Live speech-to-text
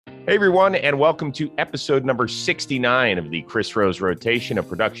Hey, everyone, and welcome to episode number 69 of the Chris Rose Rotation, a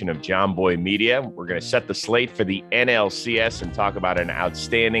production of John Boy Media. We're going to set the slate for the NLCS and talk about an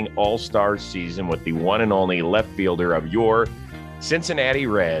outstanding all-star season with the one and only left fielder of your Cincinnati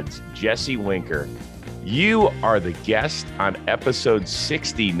Reds, Jesse Winker. You are the guest on episode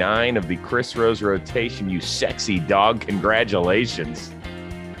 69 of the Chris Rose Rotation, you sexy dog. Congratulations.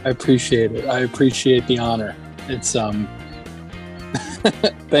 I appreciate it. I appreciate the honor. It's,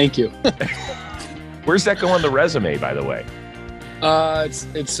 thank you. Where's that go on the resume, by the way?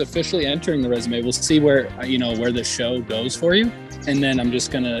 It's officially entering the resume. We'll see where the show goes for you. And then I'm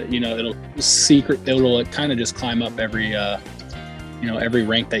just gonna, it'll kind of just climb up every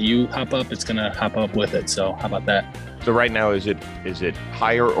rank that you hop up, it's gonna hop up with it. So how about that? So right now, is it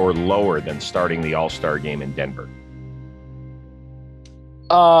higher or lower than starting the All-Star game in Denver?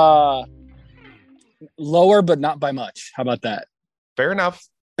 Lower, but not by much. How about that? Fair enough.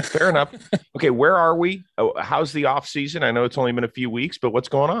 Fair enough. Okay, where are we? How's the off season? I know it's only been a few weeks, but what's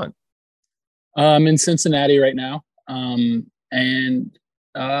going on? I'm in Cincinnati right now, and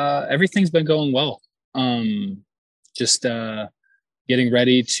everything's been going well. Just getting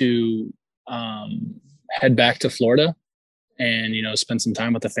ready to head back to Florida and spend some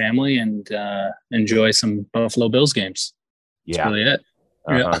time with the family and enjoy some Buffalo Bills games. Yeah, that's really it.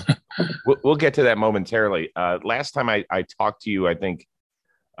 Uh-huh. We'll get to that momentarily. Last time I talked to you, I think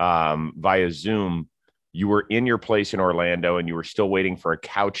via Zoom, you were in your place in Orlando and you were still waiting for a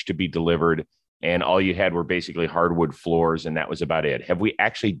couch to be delivered, and all you had were basically hardwood floors, and that was about it. Have we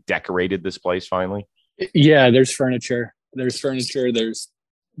actually decorated this place finally? Yeah, there's furniture. There's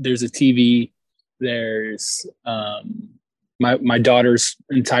a TV. There's my daughter's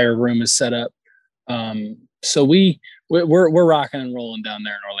entire room is set up. So we're rocking and rolling down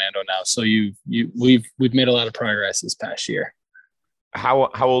there in Orlando now. So we've made a lot of progress this past year.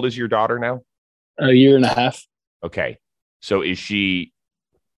 How old is your daughter now? A year and a half. Okay. So is she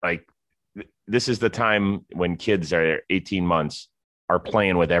like, this is the time when kids are 18 months are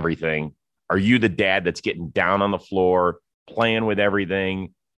playing with everything. Are you the dad that's getting down on the floor, playing with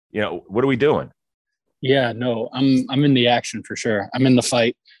everything? What are we doing? Yeah, no, I'm in the action for sure. I'm in the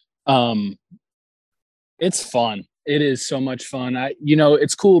fight. It's fun. It is so much fun.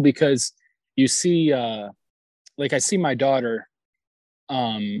 It's cool because you see, I see my daughter,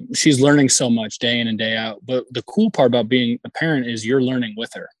 she's learning so much day in and day out, but the cool part about being a parent is you're learning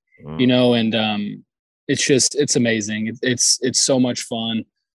with her, and it's amazing. It's so much fun.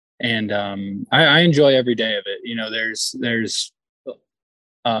 And I enjoy every day of it. There's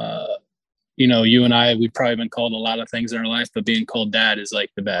you and I, we've probably been called a lot of things in our life, but being called dad is like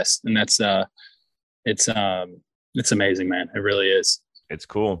the best. And that's it's amazing, man. It really is. It's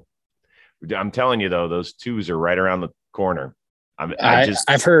cool. I'm telling you though, those twos are right around the corner.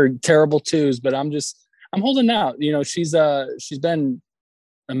 I've heard terrible twos, but I'm holding out. She's been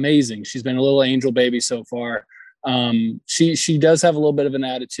amazing. She's been a little angel baby so far. She does have a little bit of an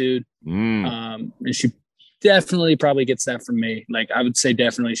attitude. And she definitely probably gets that from me. Like I would say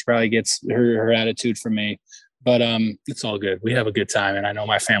definitely she probably gets her attitude from me, but it's all good. We have a good time, and I know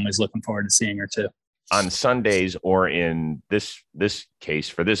my family's looking forward to seeing her too. On Sundays, or in this case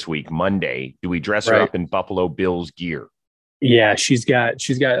for this week, Monday, do we dress her up in Buffalo Bills gear? Yeah, she's got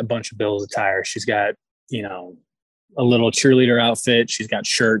a bunch of Bills attire. She's got, a little cheerleader outfit. She's got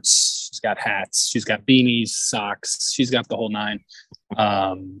shirts. She's got hats. She's got beanies, socks. She's got the whole nine.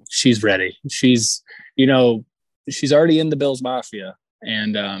 She's ready. She's already in the Bills Mafia,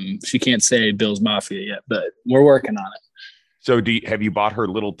 and she can't say Bills Mafia yet, but we're working on it. So have you bought her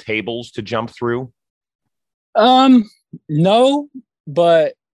little tables to jump through? No,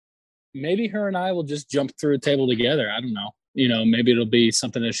 but maybe her and I will just jump through a table together. I don't know. Maybe it'll be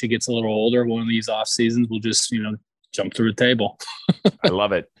something as she gets a little older. One of these off seasons, we'll just, jump through a table. I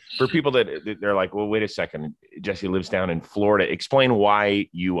love it. For people that they're like, well, wait a second, Jesse lives down in Florida. Explain why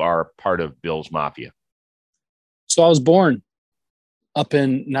you are part of Bills Mafia. So I was born up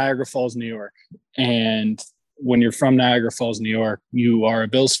in Niagara Falls, New York. And when you're from Niagara Falls, New York, you are a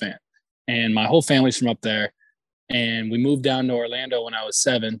Bills fan. And my whole family's from up there. And we moved down to Orlando when I was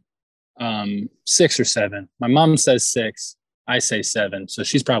 6 or 7. My mom says 6. I say 7. So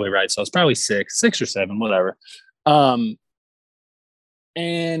she's probably right. So it's probably 6 or 7, whatever. And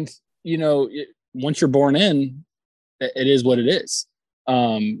once you're born in, it is what it is.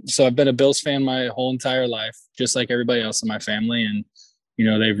 So I've been a Bills fan my whole entire life, just like everybody else in my family. And,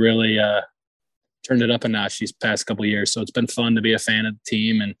 they've really turned it up a notch these past couple of years. So it's been fun to be a fan of the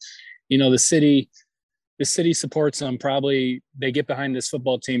team. And, the city supports them. Probably they get behind this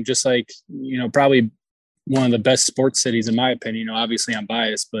football team, just like, probably one of the best sports cities, in my opinion. Obviously I'm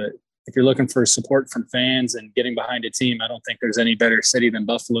biased, but if you're looking for support from fans and getting behind a team, I don't think there's any better city than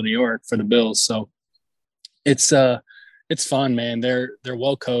Buffalo, New York for the Bills. So it's fun, man. They're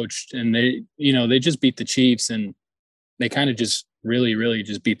well coached, and they just beat the Chiefs, and they kind of just really, really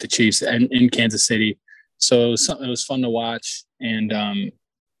just beat the Chiefs in Kansas City. So it was fun to watch. And,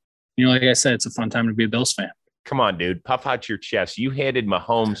 like I said, it's a fun time to be a Bills fan. Come on, dude. Puff out your chest. You handed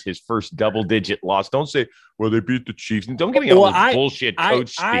Mahomes his first double-digit loss. Don't say, well, they beat the Chiefs. And don't give me all this bullshit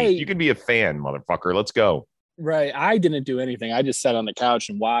coach speak. You can be a fan, motherfucker. Let's go. Right. I didn't do anything. I just sat on the couch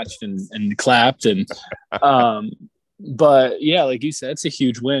and watched and clapped. And but, yeah, like you said, it's a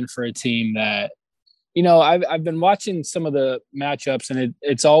huge win for a team that, I've been watching some of the matchups, and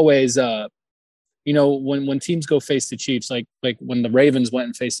it's always when teams go face the Chiefs, like when the Ravens went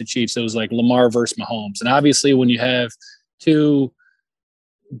and faced the Chiefs, it was like Lamar versus Mahomes. And obviously when you have two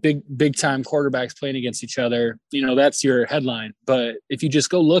big time quarterbacks playing against each other, that's your headline. But if you just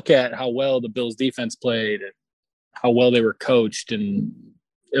go look at how well the Bills defense played and how well they were coached, and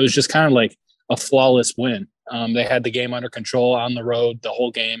it was just kind of like a flawless win. They had the game under control on the road the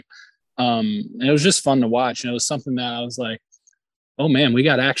whole game. And it was just fun to watch. And it was something that I was like, oh man, we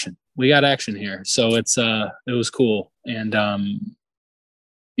got action here. So it was cool. And,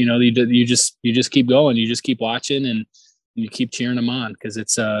 you just keep going, you just keep watching, and you keep cheering them on, because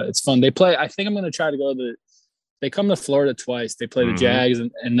it's fun. I think I'm going to try to go they come to Florida twice. They play the Jags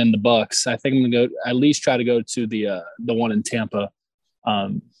and then the Bucks. I think I'm going to go, at least try to go to the one in Tampa.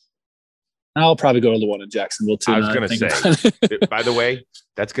 I'll probably go to the one in Jacksonville too. I was going to say, by the way,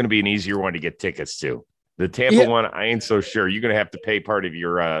 that's going to be an easier one to get tickets to. The Tampa one, I ain't so sure. You're going to have to pay part of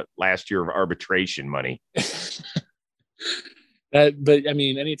your last year of arbitration money. But I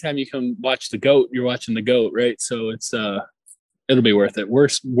mean, anytime you come watch the GOAT, you're watching the GOAT, right? So it's it'll be worth it.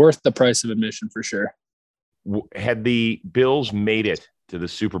 Worth the price of admission for sure. Had the Bills made it to the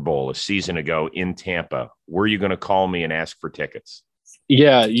Super Bowl a season ago in Tampa, were you going to call me and ask for tickets?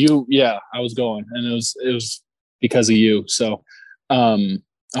 Yeah, I was going, and it was because of you. So 100%.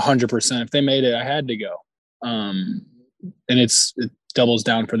 If they made it, I had to go. And it doubles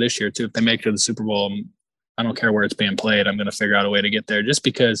down for this year too. If they make it to the Super Bowl, I don't care where it's being played, I'm going to figure out a way to get there, just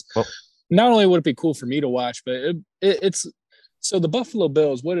because not only would it be cool for me to watch, but it's so the Buffalo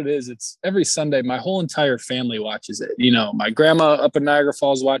Bills, what it is, it's every Sunday, my whole entire family watches it. My grandma up in Niagara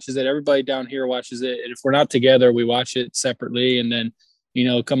Falls watches it. Everybody down here watches it. And if we're not together, we watch it separately. And then,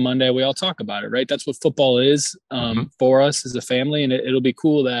 come Monday, we all talk about it, right? That's what football is for us as a family. And it'll be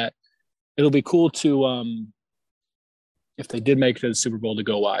cool to, if they did make it to the Super Bowl, to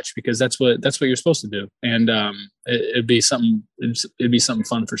go watch, because that's what you're supposed to do. And it'd be something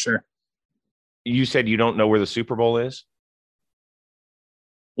fun for sure. You said you don't know where the Super Bowl is?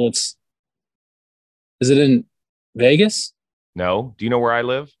 Well, is it in Vegas? No. Do you know where I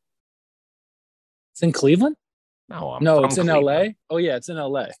live? It's in Cleveland? No, it's in LA. Oh yeah, it's in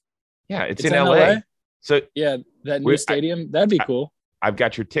LA. Yeah, it's in LA. So yeah, that new stadium, that'd be cool. I've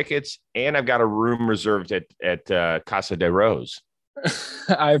got your tickets, and I've got a room reserved at Casa de Rose.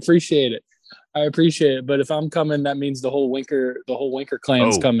 I appreciate it. But if I'm coming, that means the whole Winker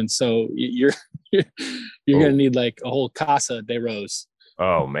clan's coming. So you're gonna need like a whole Casa de Rose.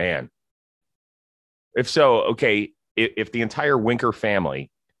 Oh man. If so, okay. If the entire Winker family,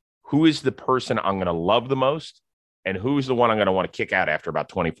 who is the person I'm going to love the most, and who's the one I'm going to want to kick out after about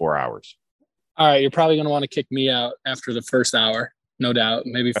 24 hours? All right, you're probably going to want to kick me out after the first hour, no doubt.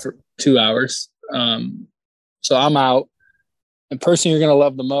 Maybe for 2 hours. So I'm out. The person you're going to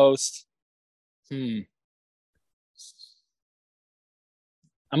love the most. I'm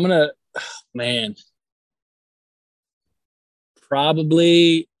going to, man.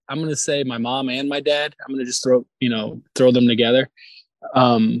 Probably, I'm going to say my mom and my dad. I'm going to just throw them together.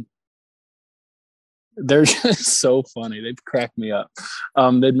 They're just so funny. They've cracked me up.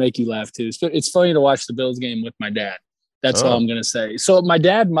 They'd make you laugh too. It's funny to watch the Bills game with my dad. That's all I'm going to say. So my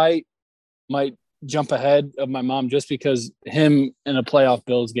dad might jump ahead of my mom, just because him in a playoff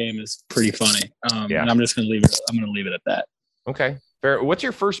Bills game is pretty funny. And I'm just going to leave it. I'm going to leave it at that. Okay. Fair. What's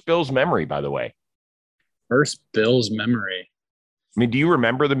your first Bills memory, by the way? First Bills memory. I mean, do you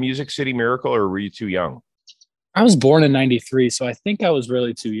remember the Music City Miracle, or were you too young? I was born in 93, so I think I was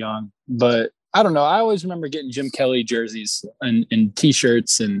really too young. But I don't know. I always remember getting Jim Kelly jerseys and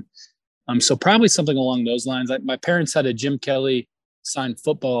T-shirts, and so probably something along those lines. My parents had a Jim Kelly signed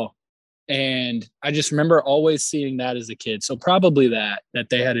football, and I just remember always seeing that as a kid. So probably that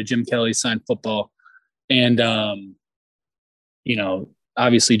they had a Jim Kelly signed football, and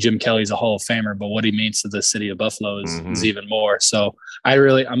obviously Jim Kelly's a Hall of Famer, but what he means to the city of Buffalo is even more. So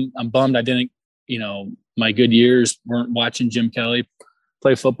I'm bummed I didn't, my good years weren't watching Jim Kelly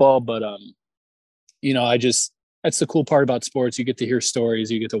play football, but that's the cool part about sports. You get to hear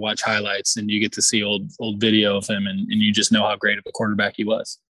stories, you get to watch highlights, and you get to see old video of him, and you just know how great of a quarterback he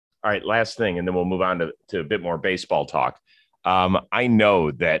was. All right, last thing, and then we'll move on to a bit more baseball talk. I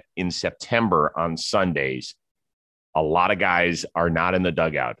know that in September on Sundays, a lot of guys are not in the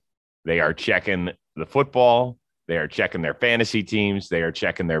dugout. They are checking the football. They are checking their fantasy teams. They are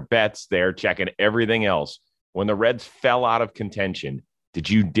checking their bets. They are checking everything else. When the Reds fell out of contention, did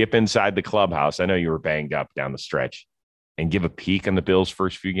you dip inside the clubhouse? I know you were banged up down the stretch and give a peek on the Bills'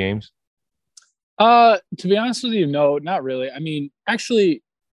 first few games. To be honest with you, no, not really. I mean, actually,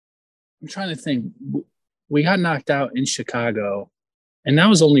 I'm trying to think. We got knocked out in Chicago, and that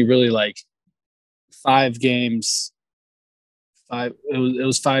was only really like 5 games. It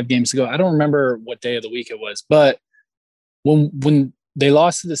was 5 games ago. I don't remember what day of the week it was, but when they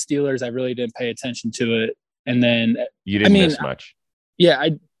lost to the Steelers, I really didn't pay attention to it. And then you didn't miss much. Yeah,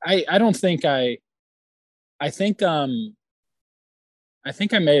 I don't think I think I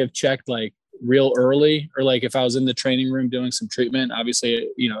may have checked like real early, or like if I was in the training room doing some treatment, obviously,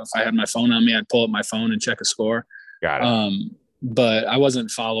 if I had my phone on me, I'd pull up my phone and check a score. Got it. But I wasn't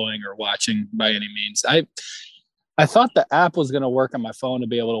following or watching by any means. I thought the app was going to work on my phone to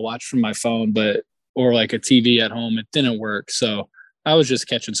be able to watch from my phone, or like a TV at home. It didn't work. So I was just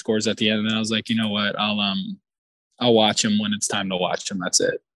catching scores at the end. And I was like, you know what? I'll watch them when it's time to watch them. That's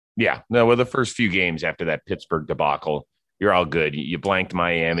it. Yeah. No, well, the first few games after that Pittsburgh debacle, you're all good. You blanked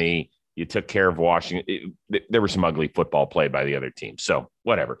Miami. You took care of Washington. There was some ugly football played by the other team. So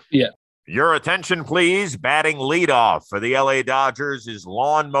whatever. Yeah. Your attention, please. Batting leadoff for the LA Dodgers is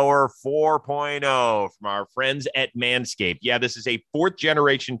Lawnmower 4.0 from our friends at Manscaped. Yeah, this is a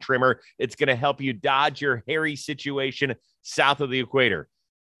 4th-generation trimmer. It's going to help you dodge your hairy situation south of the equator,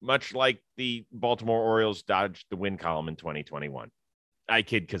 much like the Baltimore Orioles dodged the win column in 2021. I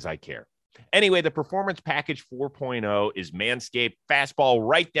kid because I care. Anyway, the Performance Package 4.0 is Manscaped fastball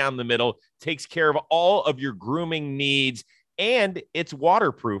right down the middle, takes care of all of your grooming needs, and it's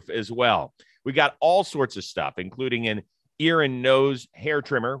waterproof as well. We got all sorts of stuff, including an ear and nose hair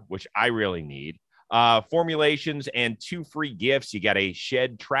trimmer, which I really need, formulations, and 2 free gifts. You got a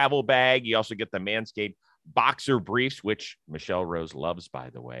Shed travel bag. You also get the Manscaped boxer briefs, which Michelle Rose loves, by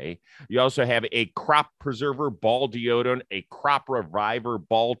the way. You also have a crop preserver ball deodorant, a crop reviver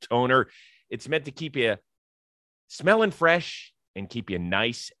ball toner. It's meant to keep you smelling fresh and keep you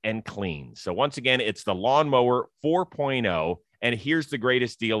nice and clean. So once again, it's the Lawnmower 4.0. And here's the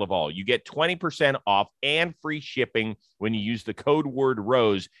greatest deal of all. You get 20% off and free shipping when you use the code word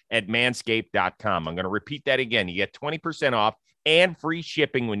ROSE at manscaped.com. I'm going to repeat that again. You get 20% off and free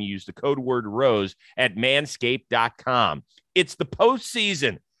shipping when you use the code word ROSE at manscaped.com. It's the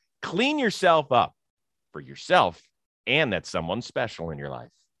postseason. Clean yourself up for yourself and that someone special in your life.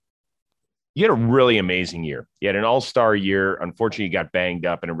 You had a really amazing year. You had an all-star year. Unfortunately, you got banged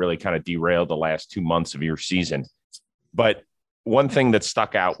up, and it really kind of derailed the last 2 months of your season. But one thing that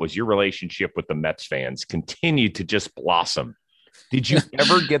stuck out was your relationship with the Mets fans continued to just blossom. Did you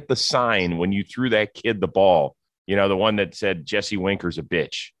ever get the sign when you threw that kid the ball? The one that said Jesse Winker's a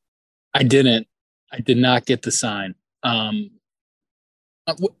bitch. I didn't. I did not get the sign.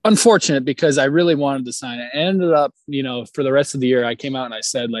 Unfortunate, because I really wanted the sign. I ended up, for the rest of the year, I came out and I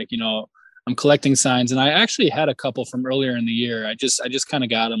said, I'm collecting signs, and I actually had a couple from earlier in the year. I just kind of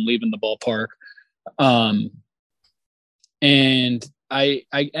got them leaving the ballpark. And I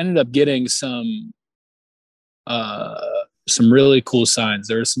ended up getting some really cool signs.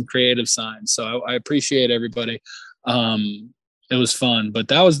 There were some creative signs. So I appreciate everybody. It was fun, but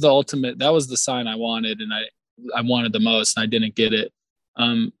that was the sign I wanted, and I wanted the most, and I didn't get it.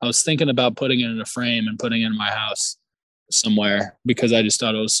 I was thinking about putting it in a frame and putting it in my house somewhere, because I just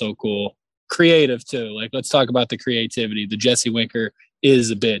thought it was so cool. Creative too. Let's talk about the creativity. The Jesse Winker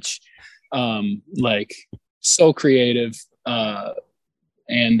is a bitch. So creative.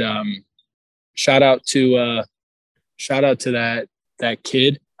 And shout out to that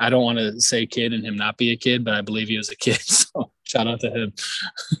kid. I don't want to say kid and him not be a kid, but I believe he was a kid. So shout out to him.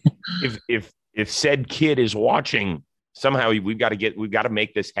 if said kid is watching, somehow we've got to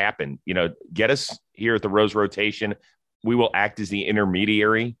make this happen. Get us here at the Rose Rotation. We will act as the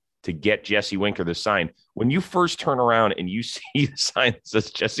intermediary to get Jesse Winker the sign. When you first turn around and you see the sign that says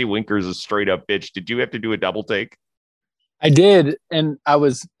Jesse Winker is a straight up bitch, did you have to do a double take? I did. And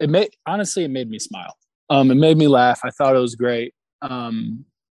it made me smile. It made me laugh. I thought it was great. I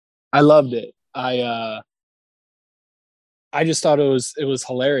loved it. I just thought it was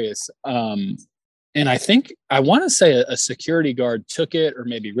hilarious. And I want to say a security guard took it or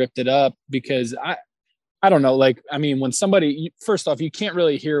maybe ripped it up, because I don't know. Like, I mean, when somebody, first off, you can't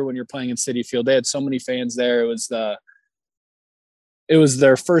really hear when you're playing in Citi Field. They had so many fans there. It was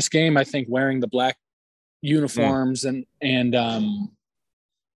their first game, I think, wearing the black uniforms and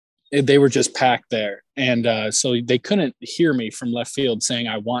they were just packed there. And so they couldn't hear me from left field saying,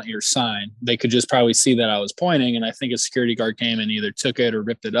 "I want your sign." They could just probably see that I was pointing. And I think a security guard came and either took it or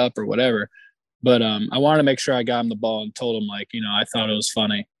ripped it up or whatever. But I wanted to make sure I got him the ball and told him, like, I thought it was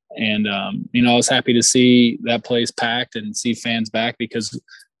funny. And, I was happy to see that place packed and see fans back because,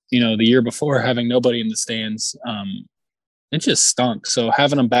 the year before having nobody in the stands, it just stunk. So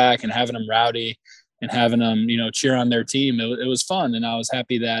having them back and having them rowdy and having them, cheer on their team, it was fun. And I was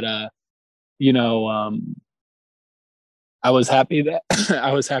happy that, I was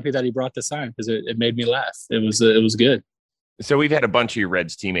happy that he brought the sign because it made me laugh. It was good. So we've had a bunch of your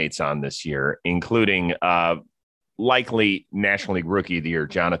Reds teammates on this year, including likely National League Rookie of the Year,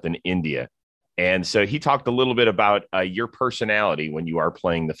 Jonathan India. And so he talked a little bit about your personality when you are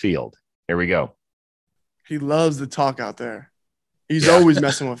playing the field. Here we go. He loves to talk out there. He's always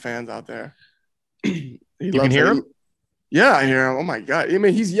messing with fans out there. You can hear him? Yeah, I hear him. Oh, my God. I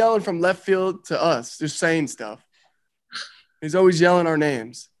mean, he's yelling from left field to us, just saying stuff. He's always yelling our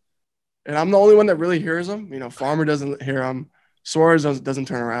names. And I'm the only one that really hears him. Farmer doesn't hear him. Suarez doesn't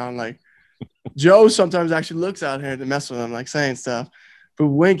turn around. Like, Joe sometimes actually looks out here to mess with him, like saying stuff. But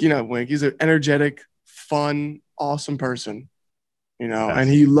Wink, Wink, he's an energetic, fun, awesome person, and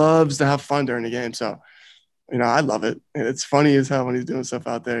he loves to have fun during the game. So, I love it. And it's funny as hell when he's doing stuff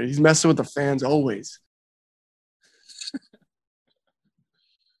out there. He's messing with the fans always.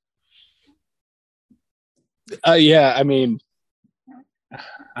 Yeah, I mean,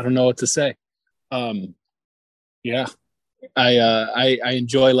 I don't know what to say. Yeah, I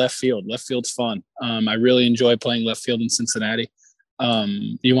enjoy left field. Left field's fun. I really enjoy playing left field in Cincinnati.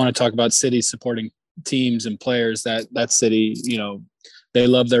 You want to talk about cities supporting teams and players, that city, they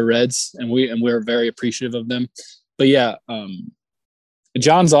love their Reds and we're very appreciative of them. But yeah,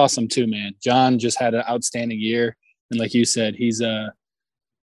 John's awesome too, man. John just had an outstanding year. And like you said, he's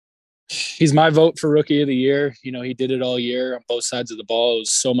my vote for Rookie of the Year. He did it all year on both sides of the ball. It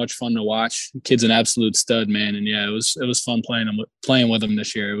was so much fun to watch. The kid's an absolute stud, man. And yeah, it was fun playing with him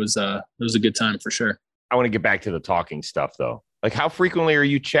this year. It was a good time for sure. I want to get back to the talking stuff though. Like, how frequently are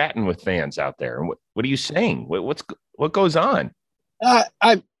you chatting with fans out there? And what are you saying? What goes on?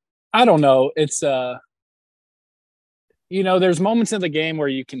 I don't know. It's there's moments in the game where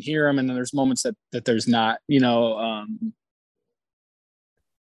you can hear them, and then there's moments that there's not.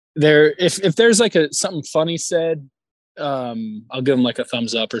 If there's like something funny said, I'll give them like a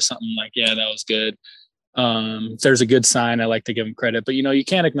thumbs up or something, like, yeah, that was good. If there's a good sign, I like to give them credit, but you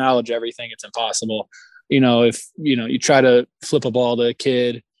can't acknowledge everything. It's impossible. If you try to flip a ball to a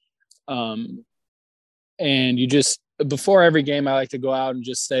kid, and you just, before every game, I like to go out and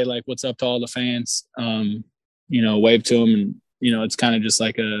just say, like, what's up to all the fans, wave to them. And, it's kind of just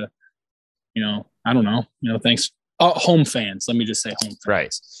like a, I don't know, thanks. Home fans. Let me just say home fans.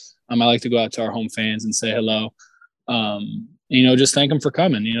 Right. I like to go out to our home fans and say hello. Just thank them for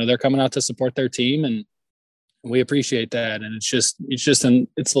coming. They're coming out to support their team, and we appreciate that. And it's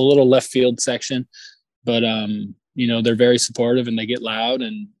a little left field section, but they're very supportive and they get loud,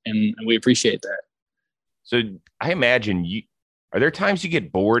 and we appreciate that. So I imagine are there times you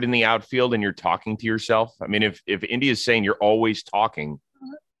get bored in the outfield and you're talking to yourself? I mean, if India's saying you're always talking,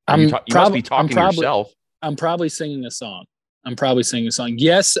 you must be talking to yourself. I'm probably singing a song.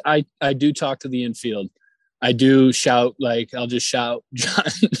 Yes, I do talk to the infield. I do shout, like, I'll just shout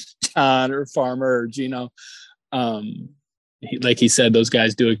John or Farmer or Gino. Like he said, those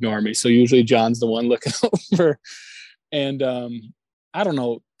guys do ignore me. So usually John's the one looking over. And I don't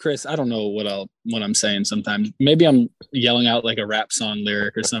know, Chris, I don't know what I'm saying sometimes. Maybe I'm yelling out like a rap song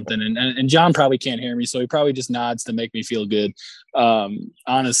lyric or something. And John probably can't hear me, so he probably just nods to make me feel good,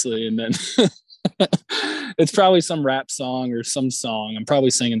 honestly. And then it's probably some rap song or some song. I'm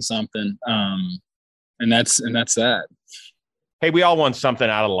probably singing something. And that's that. Hey, we all want something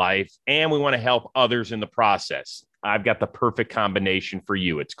out of life, and we want to help others in the process. I've got the perfect combination for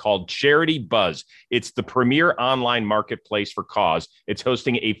you. It's called Charity Buzz. It's the premier online marketplace for cause. It's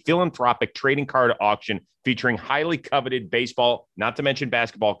hosting a philanthropic trading card auction featuring highly coveted baseball, not to mention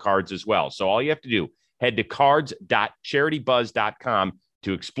basketball cards as well. So all you have to do, head to cards.charitybuzz.com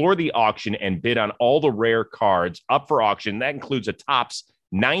to explore the auction and bid on all the rare cards up for auction. That includes a Topps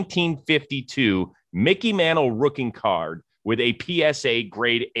 1952 Mickey Mantle rookie card with a PSA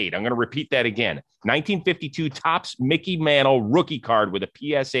grade 8. I'm going to repeat that again. 1952 Topps Mickey Mantle rookie card with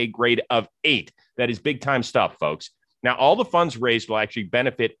a PSA grade of 8. That is big time stuff, folks. Now, all the funds raised will actually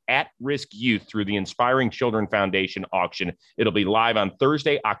benefit at-risk youth through the Inspiring Children Foundation auction. It'll be live on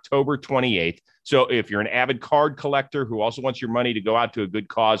Thursday, October 28th. So if you're an avid card collector who also wants your money to go out to a good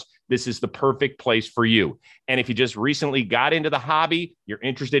cause, this is the perfect place for you. And if you just recently got into the hobby, you're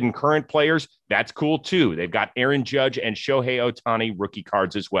interested in current players, that's cool too. They've got Aaron Judge and Shohei Ohtani rookie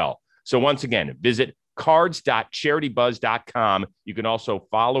cards as well. So once again, visit cards.charitybuzz.com. You can also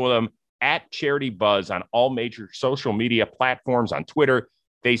follow them at Charity Buzz on all major social media platforms, on Twitter,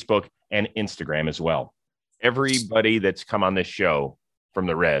 Facebook, and Instagram as well. Everybody that's come on this show from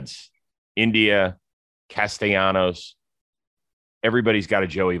the Reds, India, Castellanos, everybody's got a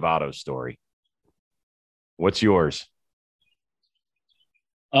Joey Votto story. What's yours?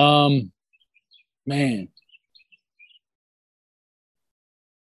 Man.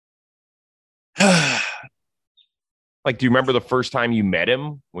 Like, do you remember the first time you met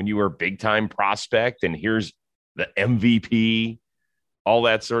him when you were a big time prospect and here's the MVP, all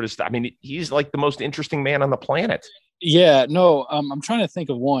that sort of stuff? I mean, he's like the most interesting man on the planet. Yeah, no, I'm trying to think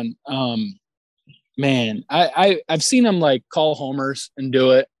of one. Man, I've seen him like call homers and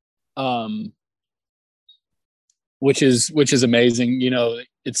do it, which is amazing. You know,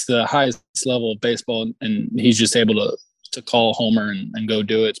 it's the highest level of baseball, and he's just able to call homer and go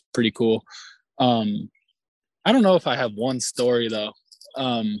do it. It's pretty cool. I don't know if I have one story though.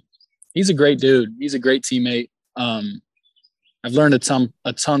 He's a great dude. He's a great teammate. I've learned a ton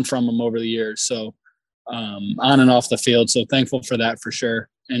from him over the years. So on and off the field. So thankful for that for sure.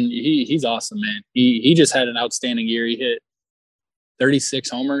 And he's awesome, man. He just had an outstanding year. He hit 36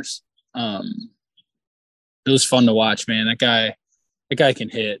 homers. It was fun to watch, man. That guy can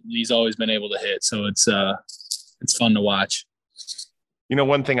hit, and he's always been able to hit. So it's fun to watch. You know,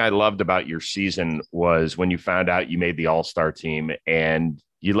 one thing I loved about your season was when you found out you made the All-Star team and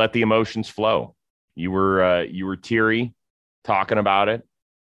you let the emotions flow. You were teary talking about it.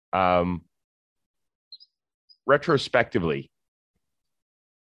 Retrospectively,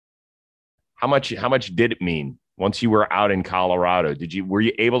 how much did it mean once you were out in Colorado? Were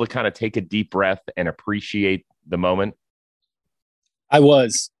you able to kind of take a deep breath and appreciate the moment? I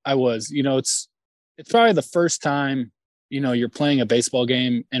was. You know, it's probably the first time, you know, you're playing a baseball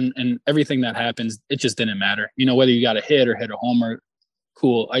game and everything that happens, it just didn't matter. You know, whether you got a hit or hit a homer,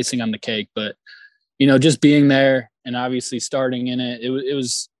 cool, icing on the cake. But, you know, just being there and obviously starting in it,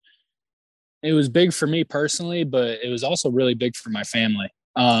 it was big for me personally, but it was also really big for my family.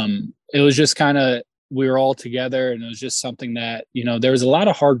 It was just kind of, we were all together, and it was just something that, you know, there was a lot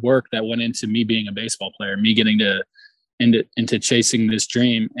of hard work that went into me being a baseball player, me getting into chasing this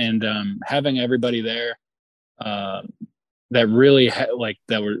dream, and having everybody there that really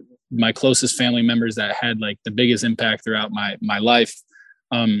that were my closest family members that had like the biggest impact throughout my life.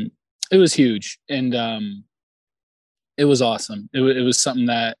 It was huge. And it was awesome. It was something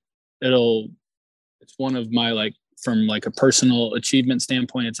that it's one of my, like, from like a personal achievement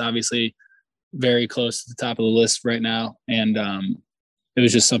standpoint, it's obviously very close to the top of the list right now. And it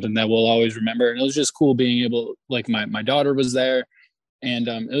was just something that we'll always remember. And it was just cool being able, like, my daughter was there, and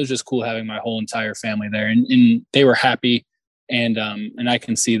it was just cool having my whole entire family there, and they were happy. And I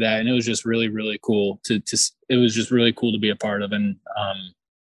can see that. And it was just really, really cool it was just really cool to be a part of. And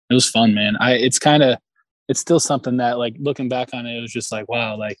it was fun, man. It's still something that, like, looking back on it, it was just like,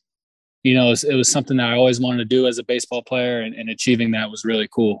 wow, like, you know, it was something that I always wanted to do as a baseball player, and achieving that was really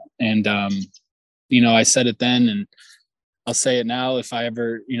cool. And, you know, I said it then, and I'll say it now. If I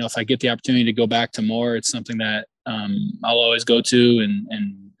ever, you know, if I get the opportunity to go back to more, it's something that I'll always go to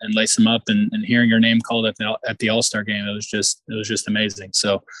and lace them up, and hearing your name called at the All-Star game, it was just amazing.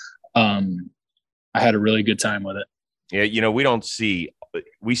 So I had a really good time with it. Yeah. You know, we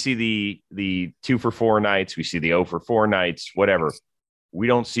see the 2 for 4 nights. We see the 0 for 4 nights, whatever. We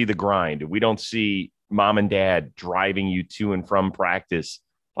don't see the grind. We don't see mom and dad driving you to and from practice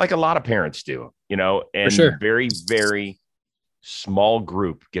like a lot of parents do, you know, and sure. Very, very small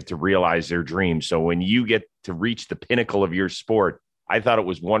group get to realize their dreams. So when you get to reach the pinnacle of your sport, I thought it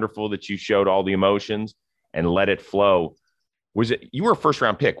was wonderful that you showed all the emotions and let it flow. You were a first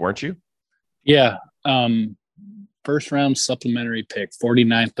round pick, weren't you? Yeah. First round supplementary pick,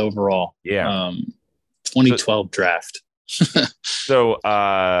 49th overall. Yeah. 2012 draft. So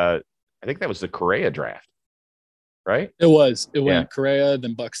I think that was the Correa draft, right? It went Correa,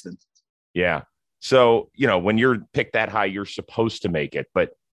 then Buxton. Yeah. So, you know, when you're picked that high, you're supposed to make it.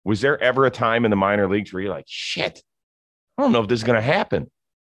 But was there ever a time in the minor leagues where you're like, shit, I don't know if this is going to happen?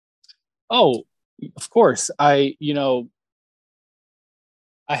 Oh, of course. I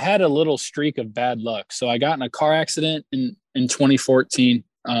had a little streak of bad luck. So I got in a car accident in 2014.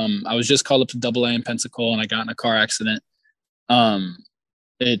 I was just called up to Double A in Pensacola, and I got in a car accident.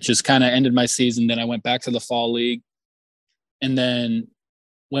 It just kind of ended my season. Then I went back to the fall league, and then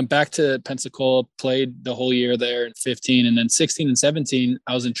went back to Pensacola, played the whole year there in 15, and then 16 and 17,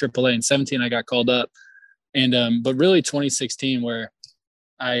 I was in AAA. In 17, I got called up, and but really 2016, where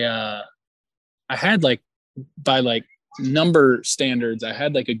I had like by like number standards, I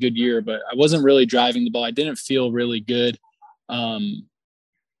had like a good year, but I wasn't really driving the ball. I didn't feel really good. And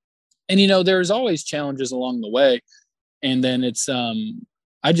there's always challenges along the way. And then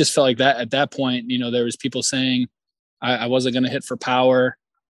I just felt like that at that point, there was people saying I wasn't going to hit for power,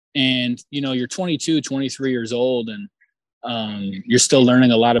 and, you're 22, 23 years old, and you're still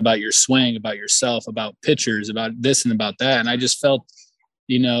learning a lot about your swing, about yourself, about pitchers, about this and about that. And I just felt,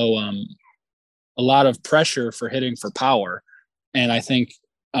 a lot of pressure for hitting for power. And I think,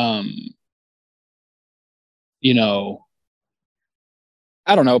 I don't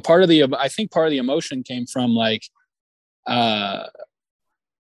know, I think part of the emotion came from like, my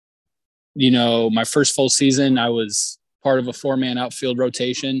first full season, I was part of a 4-man outfield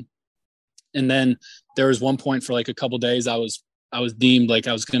rotation. And then there was one point for like a couple of days, I was deemed like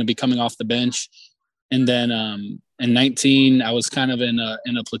I was going to be coming off the bench. And then, in 19, I was kind of in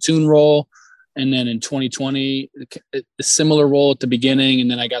a platoon role. And then in 2020, a similar role at the beginning.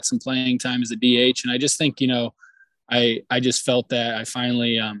 And then I got some playing time as a DH. And I just think, I just felt that I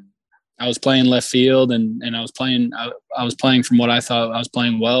finally, I was playing left field, and I was playing from what I thought I was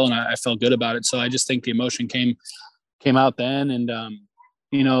playing well, and I felt good about it. So I just think the emotion came out then. And,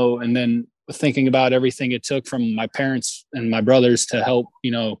 and then thinking about everything it took from my parents and my brothers to help,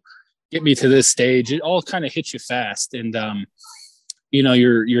 get me to this stage, it all kind of hits you fast. And,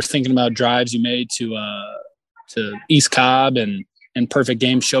 you're thinking about drives you made to East Cobb and perfect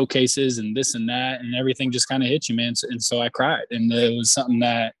game showcases and this and that, and everything just kind of hit you, man. And so I cried, and it was something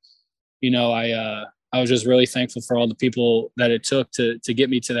that, I was just really thankful for all the people that it took to get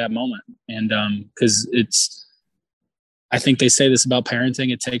me to that moment. And, cause I think they say this about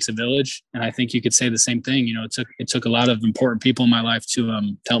parenting, it takes a village. And I think you could say the same thing. It took a lot of important people in my life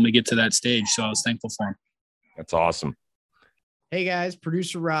to help me get to that stage. So I was thankful for them. That's awesome. Hey guys,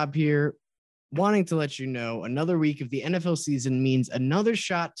 producer Rob here, wanting to let you know another week of the NFL season means another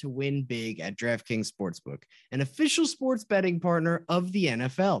shot to win big at DraftKings Sportsbook, an official sports betting partner of the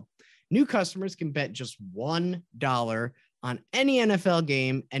NFL. New customers can bet just $1 on any NFL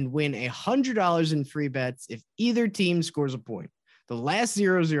game and win $100 in free bets if either team scores a point. The last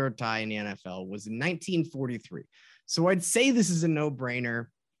 0-0 tie in the NFL was in 1943. So I'd say this is a no-brainer.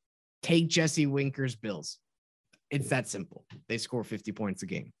 Take Jesse Winker's Bills. It's that simple. They score 50 points a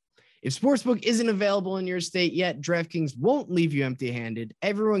game. If Sportsbook isn't available in your state yet, DraftKings won't leave you empty-handed.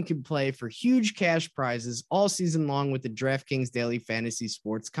 Everyone can play for huge cash prizes all season long with the DraftKings Daily Fantasy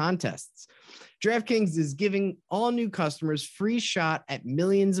Sports Contests. DraftKings is giving all new customers free shot at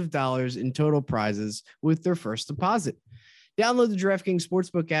millions of dollars in total prizes with their first deposit. Download the DraftKings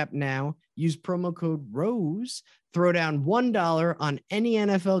Sportsbook app now. Use promo code ROSE. Throw down $1 on any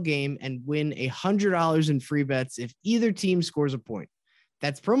NFL game and win $100 in free bets if either team scores a point.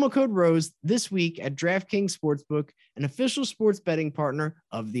 That's promo code ROSE this week at DraftKings Sportsbook, an official sports betting partner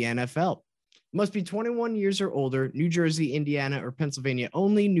of the NFL. Must be 21 years or older, New Jersey, Indiana, or Pennsylvania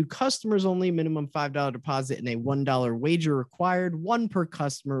only. New customers only. Minimum $5 deposit and a $1 wager required. One per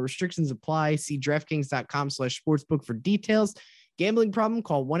customer. Restrictions apply. See DraftKings.com/sportsbook for details. Gambling problem?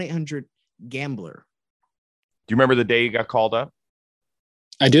 Call 1-800-GAMBLER. Do you remember the day you got called up?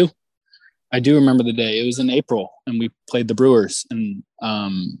 I do remember the day. It was in April, and we played the Brewers, and I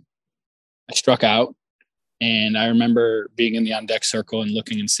struck out. And I remember being in the on deck circle and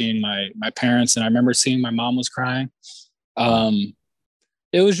looking and seeing my parents. And I remember seeing my mom was crying.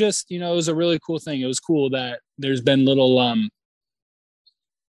 It was just, it was a really cool thing. It was cool that there's been little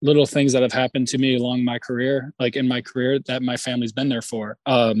things that have happened to me along my career, like in my career, that my family's been there for.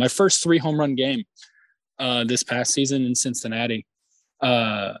 My first 3 home run game this past season in Cincinnati.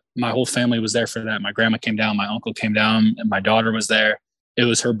 My whole family was there for that. My grandma came down, my uncle came down, and my daughter was there. It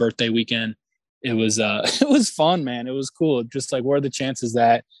was her birthday weekend. It was fun, man. It was cool. Just like, what are the chances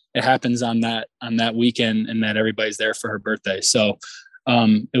that it happens on that weekend and that everybody's there for her birthday? So,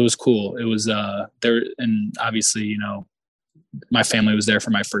 it was cool. It was, there. And obviously, my family was there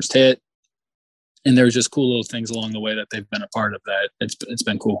for my first hit, and there was just cool little things along the way that they've been a part of that. It's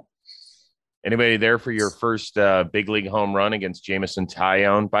been cool. Anybody there for your first big league home run against Jameson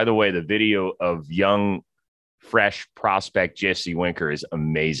Taillon? By the way, the video of young, fresh prospect Jesse Winker is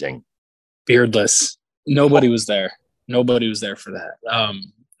amazing. Beardless. Nobody was there. Nobody was there for that.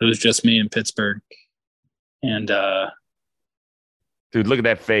 It was just me in Pittsburgh. And Dude, look at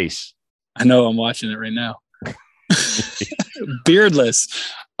that face. I know, I'm watching it right now. Beardless.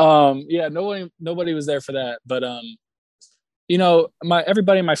 Yeah, nobody was there for that. But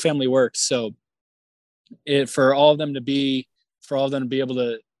everybody in my family works, so for all of them to be able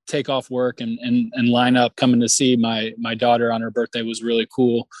to take off work and line up coming to see my daughter on her birthday was really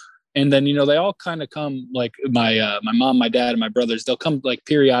cool. And then they all kind of come, like my mom, my dad, and my brothers. They'll come like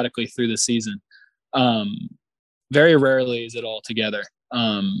periodically through the season. Very rarely is it all together.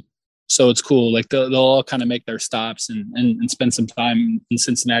 So it's cool. Like they'll all kind of make their stops and spend some time in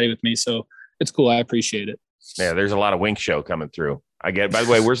Cincinnati with me. So it's cool. I appreciate it. Yeah, there's a lot of Wink Show coming through. I get it. By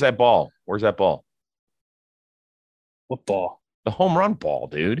the way, where's that ball? Where's that ball? What ball? The home run ball,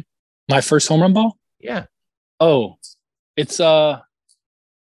 dude. My first home run ball? Yeah. Oh, it's at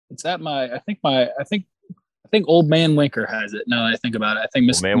I think old man Winker has it. Now that I think about it, I think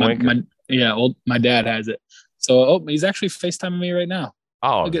my dad has it. So he's actually FaceTiming me right now.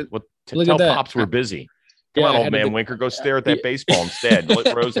 Oh, tell Pops we're busy. Come on, old man Winker, go stare at that baseball instead.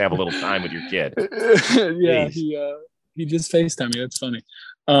 Let Rose have a little time with your kid. Yeah, he just FaceTimed me. That's funny.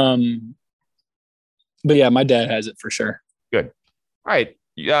 But yeah, my dad has it for sure. Good. All right.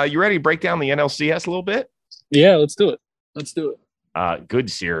 You ready to break down the NLCS a little bit? Yeah, let's do it.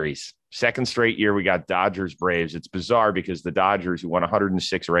 Good series. Second straight year we got Dodgers Braves. It's bizarre because the Dodgers, who won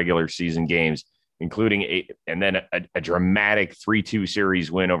 106 regular season games, including a dramatic 3-2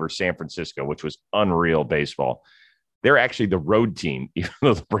 series win over San Francisco, which was unreal baseball. They're actually the road team, even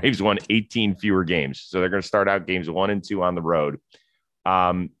though the Braves won 18 fewer games. So they're going to start out games 1 and 2 on the road.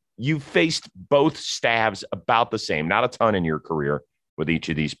 You faced both staffs about the same, not a ton in your career with each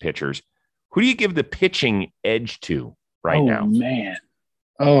of these pitchers. Who do you give the pitching edge to now? Oh, man.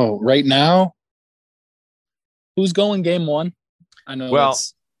 Oh, right now? Who's going game 1? I know. Well,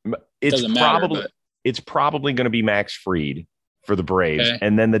 it's probably going to be Max Fried for the Braves. Okay.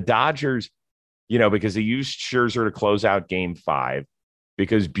 And then the Dodgers, because they used Scherzer to close out game 5,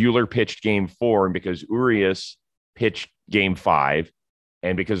 because Buehler pitched game 4, and because Urias pitched game 5,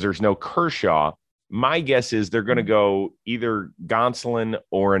 and because there's no Kershaw, my guess is they're going to go either Gonsolin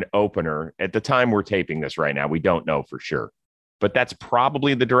or an opener. At the time we're taping this right now, we don't know for sure. But that's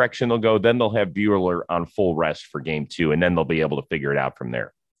probably the direction they'll go. Then they'll have Buehler on full rest for game 2, and then they'll be able to figure it out from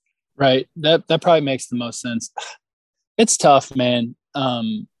there. Right. That probably makes the most sense. It's tough, man.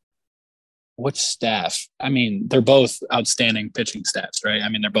 Which staff? I mean, they're both outstanding pitching staffs, right? I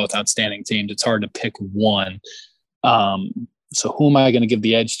mean, they're both outstanding teams. It's hard to pick one. So who am I going to give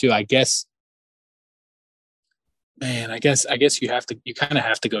the edge to? I guess you kind of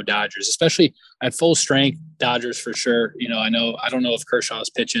have to go Dodgers, especially at full strength. Dodgers for sure. I don't know if Kershaw's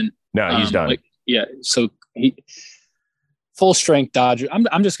pitching. No, he's done. So full strength Dodgers.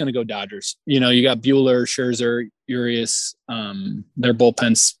 I'm just going to go Dodgers. You got Buehler, Scherzer, Urias. Their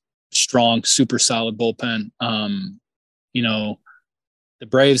bullpen's strong, super solid bullpen. The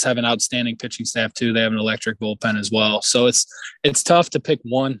Braves have an outstanding pitching staff too. They have an electric bullpen as well. So it's tough to pick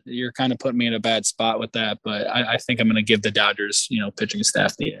one. You're kind of putting me in a bad spot with that, but I think I'm going to give the Dodgers, pitching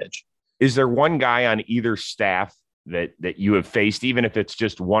staff the edge. Is there one guy on either staff that you have faced, even if it's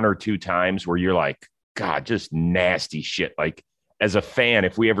just 1 or 2 times, where you're like, God, just nasty shit? Like, as a fan,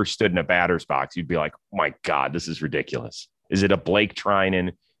 if we ever stood in a batter's box, you'd be like, oh my God, this is ridiculous. Is it a Blake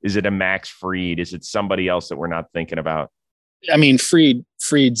Treinen? Is it a Max Fried? Is it somebody else that we're not thinking about? I mean,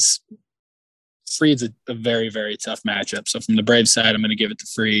 Fried's a very, very tough matchup. So from the Braves side, I'm going to give it to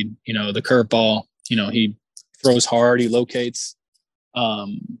Fried. The curveball, he throws hard, he locates.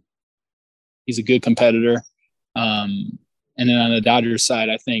 He's a good competitor. And then on the Dodgers side,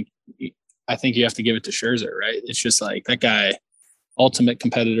 I think you have to give it to Scherzer, right? It's just like that guy, ultimate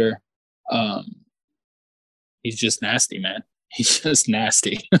competitor. He's just nasty, man. He's just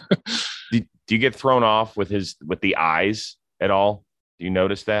nasty. Do you get thrown off with the eyes at all? Do you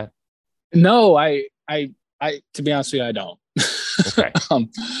notice that? No, I to be honest with you, I don't. Okay.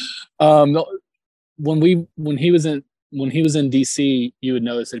 When he was in DC, you would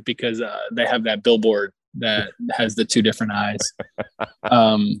notice it because they have that billboard that has the 2 different eyes.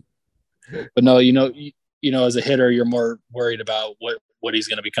 But no, as a hitter, you're more worried about what he's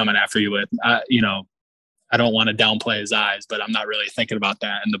going to be coming after you with. I don't want to downplay his eyes, but I'm not really thinking about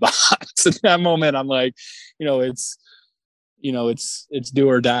that in the box. At that moment, I'm like, it's do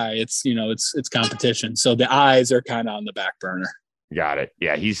or die. It's competition. So the eyes are kind of on the back burner. Got it.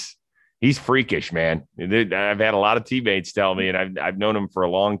 Yeah. He's freakish, man. I've had a lot of teammates tell me, and I've known him for a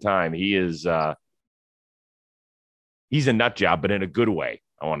long time. He is, he's a nut job, but in a good way.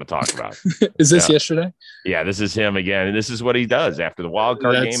 I want to talk about. Is this yesterday? Yeah, this is him again. And this is what he does after the wild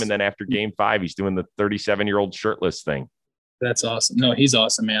card game. And then after game 5, he's doing the 37-year-old shirtless thing. That's awesome. No, he's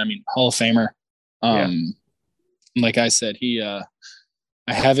awesome, man. I mean, Hall of Famer. Like I said, I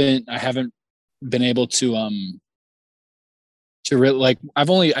haven't been able to really, like, I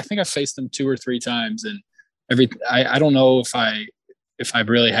think I've faced him 2 or 3 times, and I don't know if I've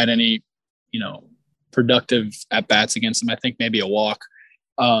really had any, productive at bats against him. I think maybe a walk.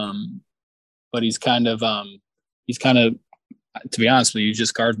 But he's kind of, to be honest with you,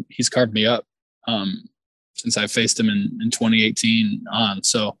 he's carved me up since I faced him in 2018 on.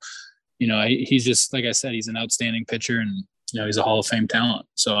 So, he's just, like I said, he's an outstanding pitcher, and he's a Hall of Fame talent.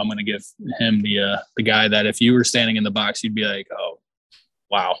 So I'm going to give him the guy that if you were standing in the box, you'd be like, oh,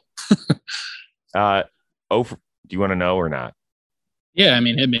 wow. Do you want to know or not? Yeah, I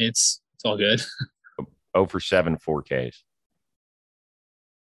mean, hit me. It's all good. 0 for 7, 4 Ks.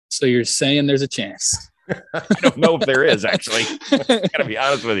 So you're saying there's a chance? I don't know if there is, actually. I gotta be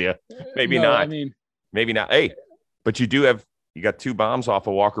honest with you. Maybe not. Maybe not. Hey, but you got 2 bombs off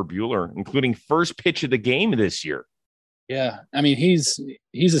of Walker Buehler, including first pitch of the game this year. Yeah, I mean, he's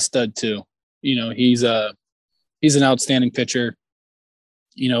a stud too. He's an outstanding pitcher.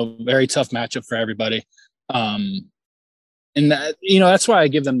 Very tough matchup for everybody. And that, that's why I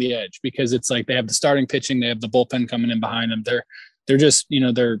give them the edge, because it's like they have the starting pitching, they have the bullpen coming in behind them. They're just,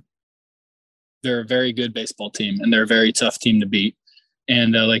 they're a very good baseball team, and they're a very tough team to beat.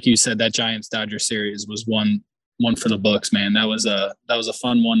 And like you said, that Giants-Dodgers series was one for the books, man. That was a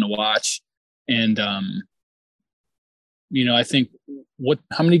fun one to watch. And I think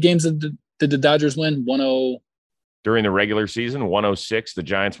how many games did the Dodgers win? 1-0 during the regular season, 106. The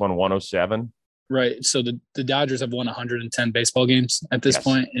Giants won 107. Right. So the Dodgers have won 110 baseball games at this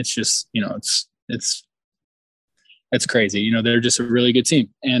point. It's just, it's crazy. They're just a really good team.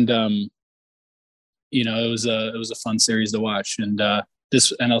 And it was a fun series to watch. And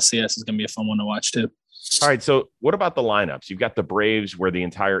this NLCS is going to be a fun one to watch too. All right. So what about the lineups? You've got the Braves, where the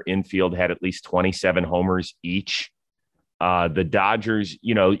entire infield had at least 27 homers each. The Dodgers,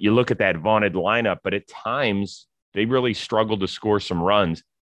 you look at that vaunted lineup, but at times they really struggled to score some runs.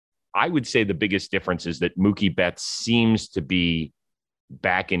 I would say the biggest difference is that Mookie Betts seems to be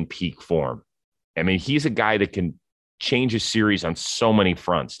back in peak form. I mean, he's a guy that can change a series on so many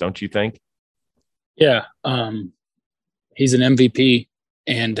fronts, don't you think? Yeah. He's an MVP,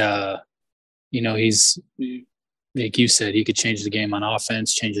 and, he's, like you said, he could change the game on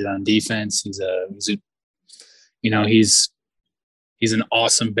offense, change it on defense. He's an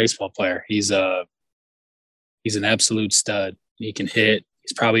awesome baseball player. He's an absolute stud. He can hit.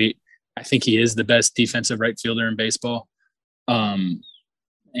 I think he is the best defensive right fielder in baseball. And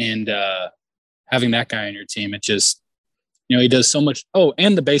having that guy on your team, it just, he does so much. Oh,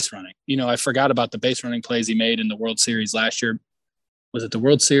 and the base running. I forgot about the base running plays he made in the World Series last year. Was it the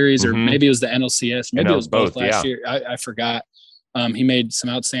World Series, or maybe it was the NLCS? Maybe it was both last year. I forgot. He made some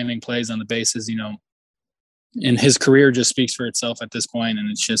outstanding plays on the bases, and his career just speaks for itself at this point. And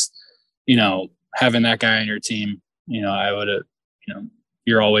it's just, having that guy on your team, I would have,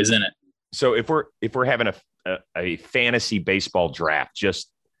 you're always in it. So if we're having a fantasy baseball draft,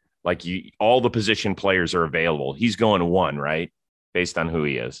 just like all the position players are available, he's going 1, right? Based on who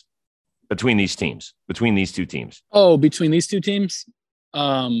he is between these two teams. Oh, between these two teams,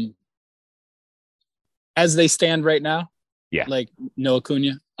 as they stand right now. Yeah. Like no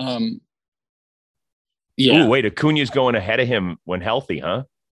Acuna. Yeah. Ooh, wait, Acuna's going ahead of him when healthy, huh?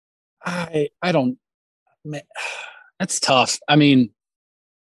 I don't. Man, that's tough. I mean,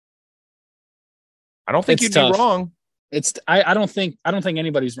 I don't think you'd be wrong. I don't think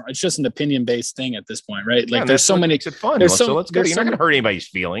anybody's wrong. It's just an opinion-based thing at this point, right? Like, there's so many. Makes it fun. So let's go. You're not going to hurt anybody's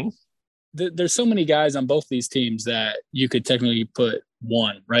feelings. There's so many guys on both these teams that you could technically put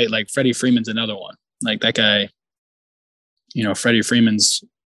 1, right? Like Freddie Freeman's another one. Like that guy. Freddie Freeman's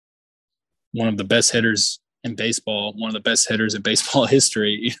one of the best hitters in baseball. One of the best hitters in baseball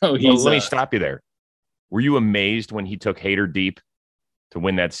history. Let me stop you there. Were you amazed when he took Hader deep to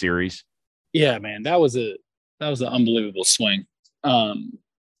win that series? Yeah, man, that was an unbelievable swing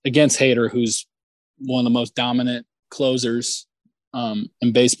against Hader, who's one of the most dominant closers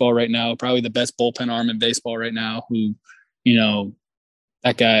in baseball right now, probably the best bullpen arm in baseball right now. Who,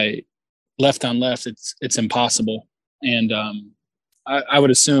 that guy left on left, it's impossible. And I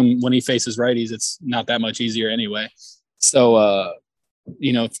would assume when he faces righties, it's not that much easier anyway. So,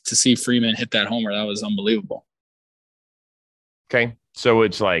 to see Freeman hit that homer, that was unbelievable. Okay, so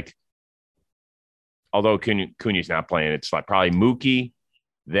it's like, although Acuna's not playing, it's like probably Mookie,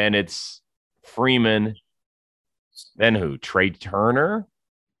 then it's Freeman, then who? Trey Turner?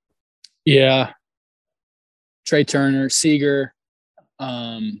 Yeah. Trey Turner, Seager.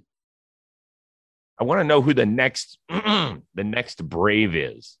 I want to know who the next Brave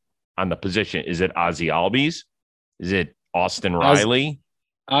is on the position. Is it Ozzy Albies? Is it Austin Riley?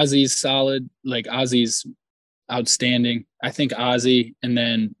 Ozzy's solid. Like Ozzy's outstanding. I think Ozzy and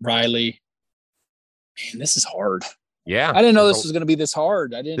then Riley. Man, this is hard. Yeah. I didn't know this was going to be this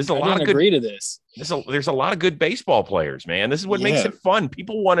hard. I didn't agree to this. There's a lot of good baseball players, man. This is what makes it fun.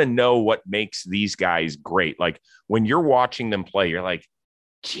 People want to know what makes these guys great. Like when you're watching them play, you're like,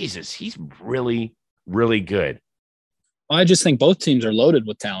 Jesus, he's really, really good. I just think both teams are loaded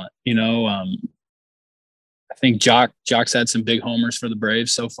with talent. You know, I think Jock's had some big homers for the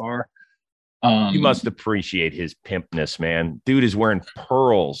Braves so far. You must appreciate his pimpness, man. Dude is wearing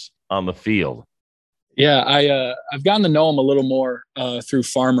pearls on the field. Yeah, I've gotten to know him a little more through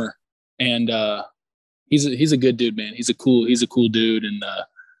Farmer, and he's a good dude, man. He's a cool dude, and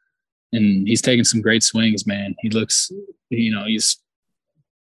he's taking some great swings, man. He looks, he's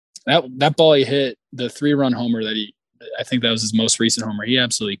that ball he hit, the 3-run homer I think that was his most recent homer. He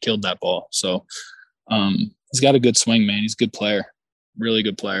absolutely killed that ball. So he's got a good swing, man. He's a good player, really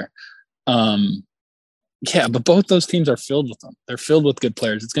good player. Yeah, but both those teams are filled with them. They're filled with good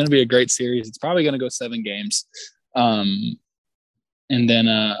players. It's going to be a great series. It's probably going to go 7 games. And then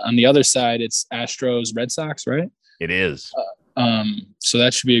on the other side, it's Astros, Red Sox, right? It is. So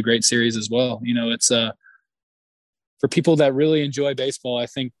that should be a great series as well. You know, it's for people that really enjoy baseball. I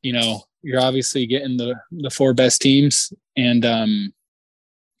think, you're obviously getting the 4 best teams, and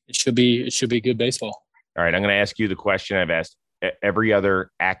it should be good baseball. All right, I'm going to ask you the question I've asked every other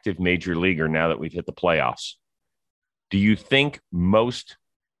active major leaguer now that we've hit the playoffs. Do you think most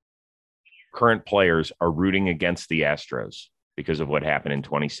current players are rooting against the Astros because of what happened in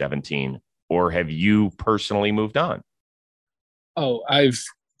 2017, or have you personally moved on? Oh, I've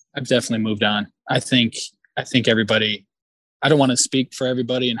definitely moved on. I think everybody, I don't want to speak for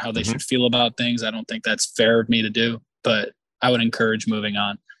everybody and how they should feel about things. I don't think that's fair of me to do, but I would encourage moving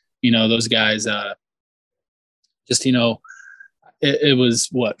on. Those guys, it was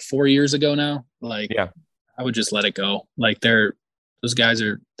 4 years ago now. Like, yeah, I would just let it go. Like they're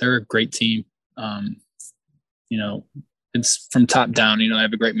a great team. It's from top down, I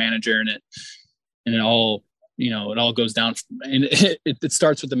have a great manager in it, and it all goes down and it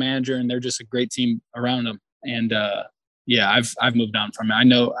starts with the manager, and they're just a great team around them. And yeah, I've moved on from it. I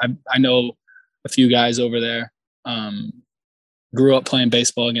know a few guys over there, grew up playing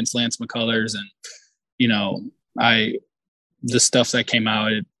baseball against Lance McCullers, and, the stuff that came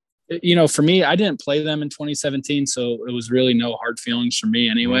out, for me, I didn't play them in 2017, so it was really no hard feelings for me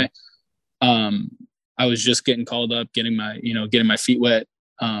anyway. I was just getting called up, getting my feet wet.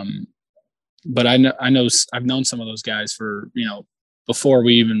 But I know I've known some of those guys for, before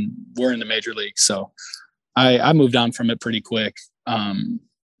we even were in the major league. So I moved on from it pretty quick. And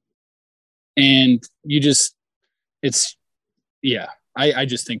I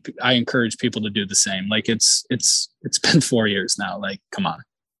just think I encourage people to do the same. Like it's been 4 years now. Like, come on.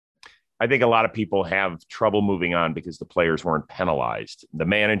 I think a lot of people have trouble moving on because the players weren't penalized. The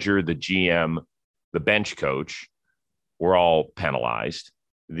manager, the GM, the bench coach were all penalized.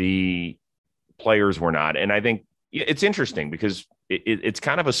 The players were not. And I think it's interesting because it's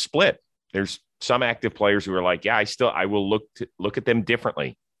kind of a split. There's some active players who are like, yeah, I will look at them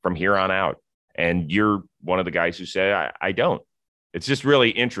differently from here on out. And you're one of the guys who say, I don't. It's just really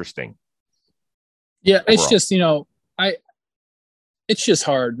interesting. Yeah, overall. It's just, it's just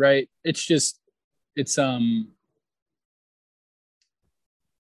hard, right? I'm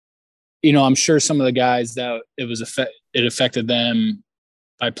sure some of the guys that it affected them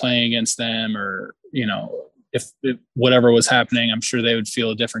by playing against them, or, if whatever was happening, I'm sure they would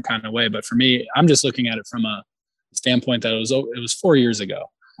feel a different kind of way. But for me, I'm just looking at it from a standpoint that it was 4 years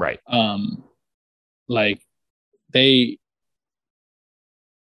ago. Right. Like they,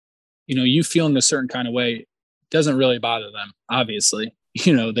 you feeling a certain kind of way doesn't really bother them. Obviously,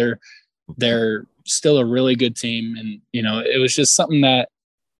 they're still a really good team. And, it was just something that,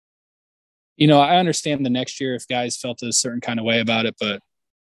 I understand the next year if guys felt a certain kind of way about it, but,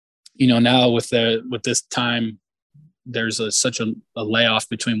 now with this time, there's such a layoff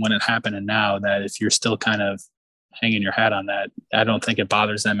between when it happened and now that if you're still kind of hanging your hat on that, I don't think it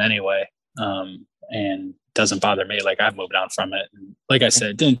bothers them anyway. And doesn't bother me. Like I've moved on from it. And like I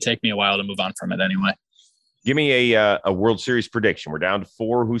said, it didn't take me a while to move on from it anyway. Give me a World Series prediction. We're down to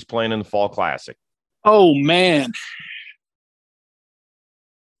 4. Who's playing in the Fall Classic? Oh man.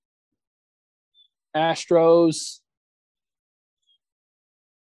 Astros.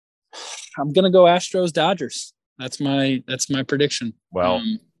 I'm going to go Astros Dodgers. That's my prediction. Well,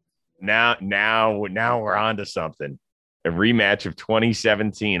 now we're on to something. A rematch of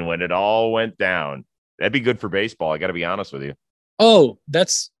 2017 when it all went down. That'd be good for baseball. I got to be honest with you. Oh,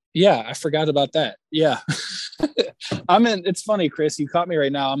 I forgot about that. Yeah. It's funny, Chris, you caught me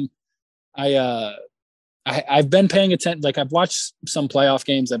right now. I've been paying attention. Like, I've watched some playoff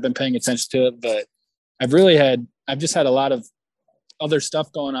games. I've been paying attention to it, but I've just had a lot of other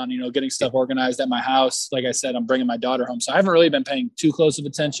stuff going on, getting stuff organized at my house. Like I said, I'm bringing my daughter home. So I haven't really been paying too close of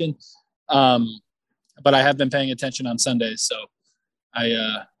attention. But I have been paying attention on Sundays. So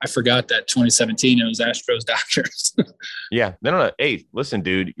I forgot that 2017 it was Astros Dodgers. Yeah. No. Hey, listen,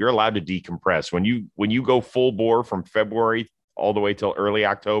 dude, you're allowed to decompress. When you go full bore from February all the way till early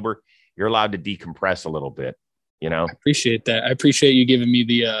October, you're allowed to decompress a little bit, I appreciate that. I appreciate you giving me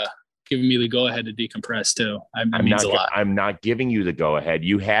the go ahead to decompress too. I'm not giving you the go ahead.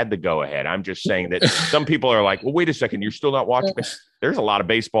 You had the go ahead. I'm just saying that some people are like, well, wait a second, you're still not watching. There's a lot of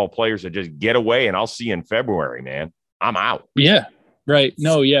baseball players that just get away and I'll see you in February, man. I'm out. Yeah. Right.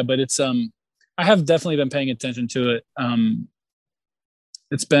 No, yeah, but it's I have definitely been paying attention to it.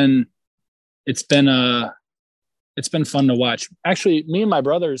 It's been fun to watch. Actually, me and my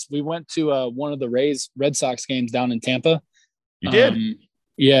brothers, we went to one of the Red Sox games down in Tampa. You did?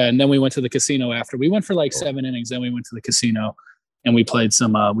 Yeah, and then we went to the casino after. We went for like 7 innings, then we went to the casino and we played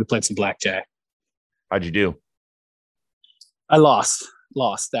some blackjack. How'd you do? I lost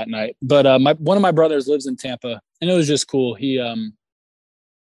that night. But one of my brothers lives in Tampa, and it was just cool. He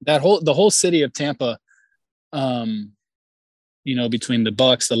the whole city of Tampa, between the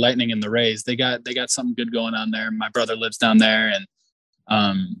Bucks, the Lightning, and the Rays, they got something good going on there. My brother lives down there, and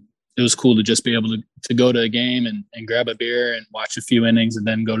it was cool to just be able to go to a game and grab a beer and watch a few innings and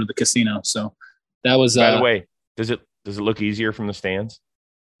then go to the casino. So that was. By the way, does it look easier from the stands?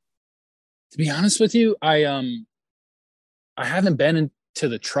 To be honest with you, I haven't been into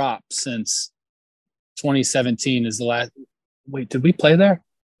the Trop since 2017 is the last. Wait, did we play there?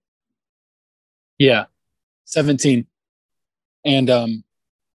 Yeah, 17. And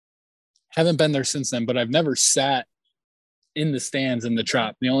haven't been there since then, but I've never sat in the stands in the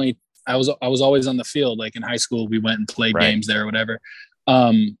Trop. I was always on the field. Like in high school, we went and played games there or whatever.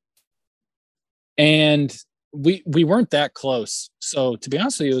 And we weren't that close. So to be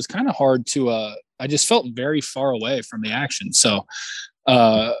honest with you, it was kind of hard to I just felt very far away from the action. So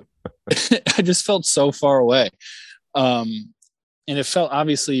I just felt so far away. And it felt,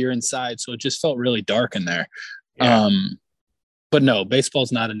 obviously you're inside, so it just felt really dark in there. Yeah. But no,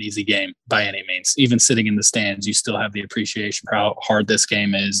 baseball's not an easy game by any means. Even sitting in the stands, you still have the appreciation for how hard this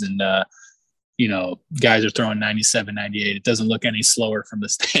game is. And, guys are throwing 97, 98. It doesn't look any slower from the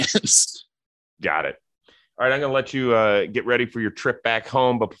stands. Got it. All right, I'm going to let you get ready for your trip back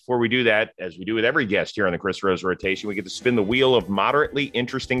home. But before we do that, as we do with every guest here on the Chris Rose Rotation, we get to spin the wheel of moderately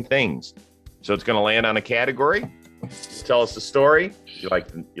interesting things. So it's going to land on a category. Tell us the story. You like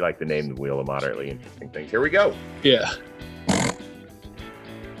the name the wheel of moderately interesting things. Here we go. Yeah.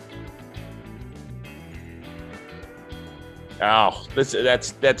 Oh,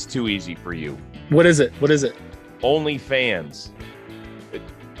 that's too easy for you. What is it? OnlyFans.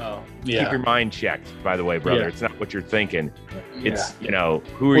 Oh, yeah. Keep your mind checked, by the way, brother. Yeah. It's not what you're thinking. It's, who are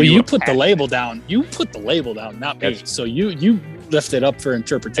well, you? You put the label down. You put the label down, not me. So you left it up for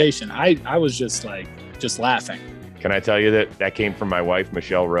interpretation. I was just laughing. Can I tell you that came from my wife,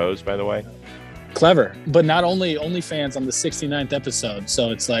 Michelle Rose, by the way? Clever. But not only OnlyFans on the 69th episode. So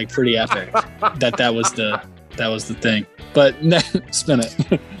it's like pretty epic that was the thing. But spin it.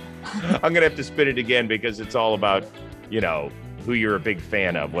 I'm going to have to spin it again because it's all about, who you're a big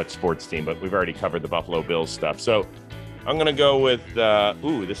fan of, what sports team, but we've already covered the Buffalo Bills stuff. So I'm going to go with,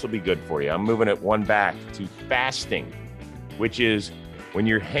 this will be good for you. I'm moving it one back to fasting, which is when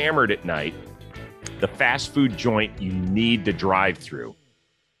you're hammered at night, the fast food joint you need to drive through.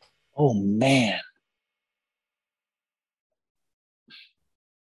 Oh, man.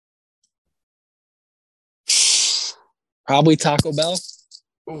 Probably Taco Bell.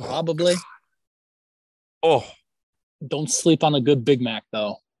 Ooh. Probably. Oh. Don't sleep on a good Big Mac,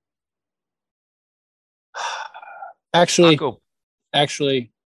 though. Actually, time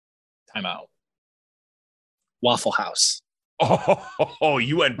out. Waffle House. Oh,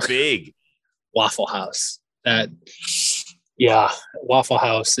 you went big. Waffle House. Waffle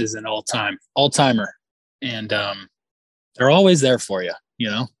House is an all-timer. And they're always there for you,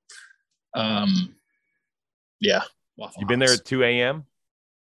 Yeah. Waffle You've been there at 2 a.m.?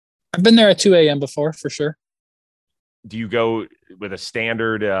 I've been there at 2 a.m. before, for sure. Do you go with a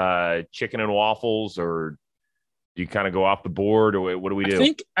standard chicken and waffles, or do you kind of go off the board, or what do we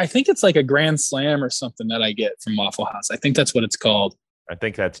do? I think it's like a Grand Slam or something that I get from Waffle House. I think that's what it's called. I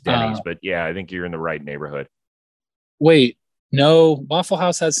think that's Denny's, but yeah, I think you're in the right neighborhood. Wait, no, Waffle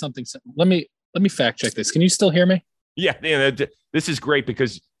House has something. Let me fact check this. Can you still hear me? Yeah, this is great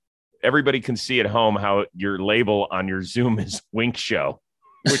because everybody can see at home how your label on your Zoom is Wink Show,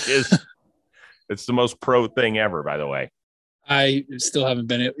 which is it's the most pro thing ever, by the way. I still haven't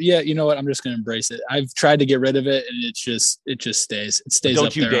been. Yeah, you know what? I'm just going to embrace it. I've tried to get rid of it, and it just stays. It stays.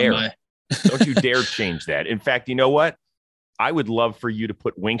 Don't you dare! Don't you dare change that. In fact, you know what? I would love for you to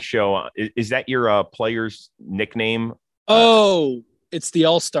put Wink Show on. Is that your player's nickname? Oh, it's the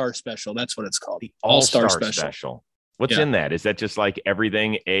All-Star Special. That's what it's called. The All-Star Special. What's in that? Is that just like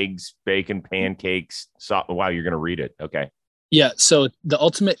everything? Eggs, bacon, pancakes? Wow, you're going to read it. Okay. Yeah. So the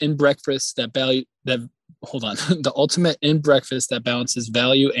ultimate in breakfast the ultimate in breakfast that balances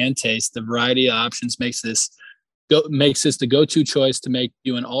value and taste. The variety of options makes this the go-to choice to make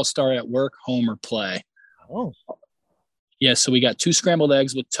you an all-star at work, home, or play. Oh. Yeah. So we got 2 scrambled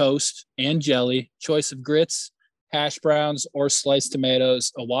eggs with toast and jelly, choice of grits, hash browns, or sliced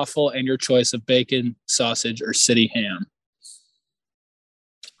tomatoes, a waffle, and your choice of bacon, sausage, or city ham.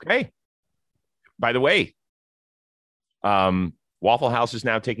 Okay. By the way, Waffle House is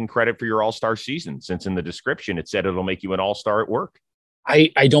now taking credit for your all-star season, since in the description it said it'll make you an all-star at work. I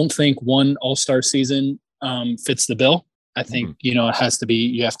don't think one all-star season fits the bill. I think, it has to be,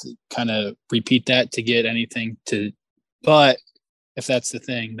 you have to kind of repeat that to get anything to, but if that's the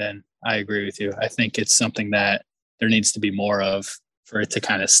thing, then I agree with you. I think it's something that there needs to be more of for it to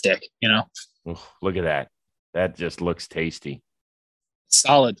kind of stick, Ooh, look at that. That just looks tasty.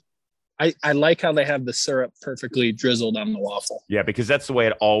 Solid. I like how they have the syrup perfectly drizzled on the waffle. Yeah, because that's the way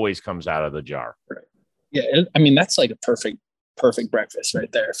it always comes out of the jar. Right. Yeah, that's like a perfect breakfast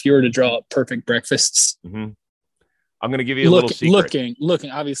right there. If you were to draw up perfect breakfasts. Mm-hmm. I'm going to give you a little secret. Looking,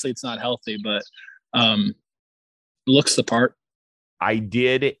 obviously it's not healthy, but looks the part. I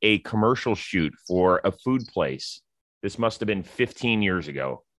did a commercial shoot for a food place. This must have been 15 years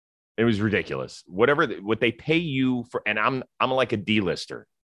ago. It was ridiculous. What they pay you for, and I'm like a D-lister,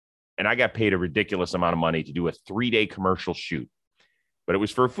 and I got paid a ridiculous amount of money to do a 3-day commercial shoot, but it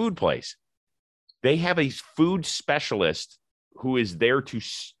was for a food place. They have a food specialist who is there to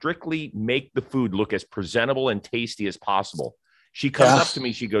strictly make the food look as presentable and tasty as possible. She comes up to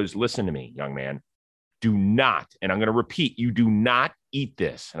me. She goes, "Listen to me, young man. Do not," and I'm going to repeat, "you do not eat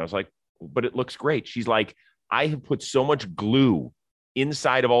this." And I was like, "But it looks great." She's like, "I have put so much glue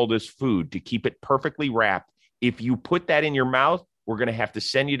inside of all this food to keep it perfectly wrapped. If you put that in your mouth, we're going to have to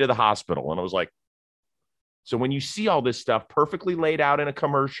send you to the hospital." And I was like, so when you see all this stuff perfectly laid out in a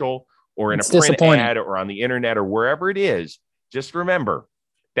commercial or in a print ad or on the internet or wherever it is, just remember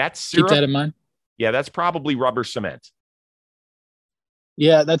that's syrup. Keep that in mind. Yeah, that's probably rubber cement.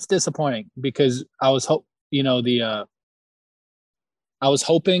 Yeah, that's disappointing because I was hoping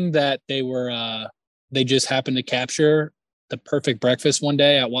that they just happened to capture the perfect breakfast one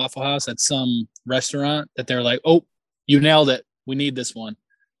day at Waffle House at some restaurant that they're like, "Oh, you nailed it. We need this one."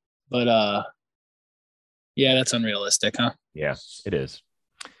 But yeah, that's unrealistic, huh? Yeah, it is.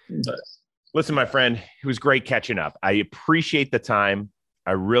 But listen, my friend, it was great catching up. I appreciate the time.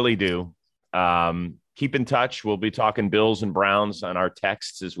 I really do. Keep in touch. We'll be talking Bills and Browns on our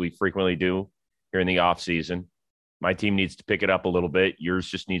texts as we frequently do here in the off season. My team needs to pick it up a little bit. Yours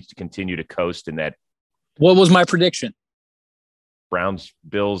just needs to continue to coast in that. What was my prediction? Browns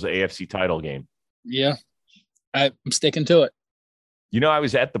Bills AFC title game. Yeah, I'm sticking to it. I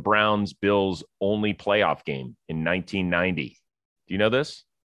was at the Browns Bills only playoff game in 1990. Do you know this?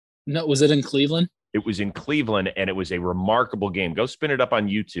 No, was it in Cleveland? It was in Cleveland, and it was a remarkable game. Go spin it up on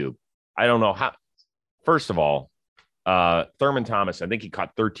YouTube. I don't know how. First of all, Thurman Thomas, I think he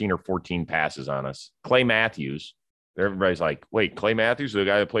caught 13 or 14 passes on us. Clay Matthews, everybody's like, "Wait, Clay Matthews, the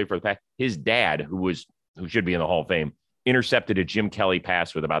guy that played for the Pack?" His dad, who should be in the Hall of Fame, intercepted a Jim Kelly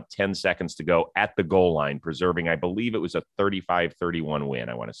pass with about 10 seconds to go at the goal line, preserving, I believe it was a 35-31 win,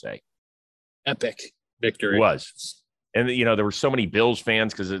 I want to say. Epic victory. It was. And, there were so many Bills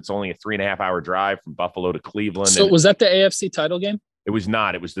fans because it's only a 3.5-hour drive from Buffalo to Cleveland. So was that the AFC title game? It was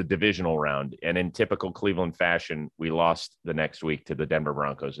not. It was the divisional round. And in typical Cleveland fashion, we lost the next week to the Denver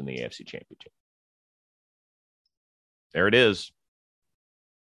Broncos in the AFC Championship. There it is.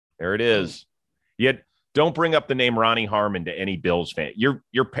 There it is. Yet, don't bring up the name Ronnie Harmon to any Bills fan.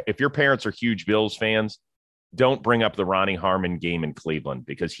 If your parents are huge Bills fans, don't bring up the Ronnie Harmon game in Cleveland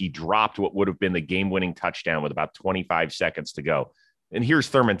because he dropped what would have been the game-winning touchdown with about 25 seconds to go. And here's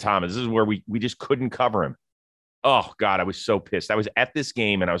Thurman Thomas. This is where we just couldn't cover him. Oh, God, I was so pissed. I was at this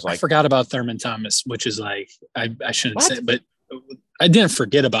game, and I was like... I forgot about Thurman Thomas, which is like, I shouldn't say, but I didn't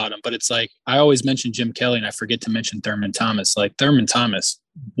forget about him. But it's like, I always mention Jim Kelly, and I forget to mention Thurman Thomas. Like, Thurman Thomas,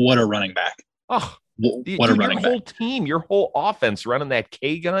 what a running back. Oh, what a running back. Your whole team, your whole offense running that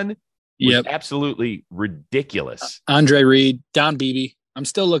K-gun. was absolutely ridiculous. Andre Reed, Don Beebe. I'm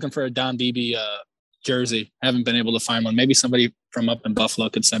still looking for a Don Beebe jersey. I haven't been able to find one. Maybe somebody from up in Buffalo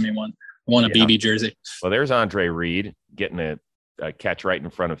could send me one. I want a Beebe jersey. Well, there's Andre Reed getting a catch right in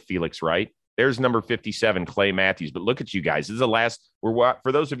front of Felix Wright. There's number 57, Clay Matthews. But look at you guys. This is the last.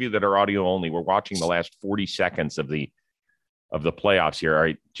 For those of you that are audio only, we're watching the last 40 seconds of the playoffs here. All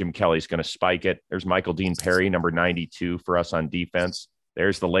right, Jim Kelly's going to spike it. There's Michael Dean Perry, number 92 for us on defense.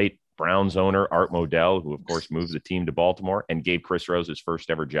 There's the late Browns owner, Art Modell, who, of course, moved the team to Baltimore and gave Chris Rose his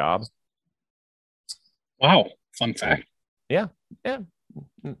first ever job. Wow. Fun fact. Yeah.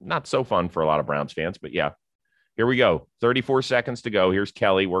 Not so fun for a lot of Browns fans, but yeah. Here we go. 34 seconds to go. Here's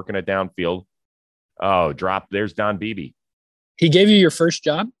Kelly working it downfield. Oh, drop. There's Don Beebe. He gave you your first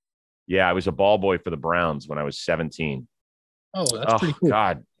job? Yeah, I was a ball boy for the Browns when I was 17. Oh, that's pretty cool.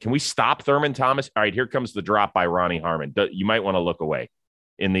 God. Can we stop Thurman Thomas? All right, here comes the drop by Ronnie Harmon. You might want to look away.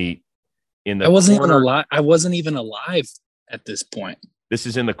 I wasn't even alive at this point. This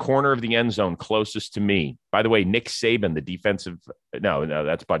is in the corner of the end zone closest to me. By the way, Nick Saban, the defensive. No,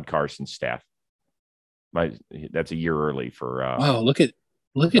 that's Bud Carson's staff. That's a year early for. Wow, look at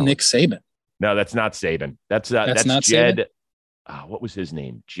Nick Saban. No, that's not Saban. That's not Jed. What was his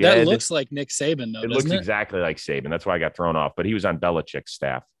name? Jed. That looks like Nick Saban, though. It looks exactly like Saban. That's why I got thrown off. But he was on Belichick's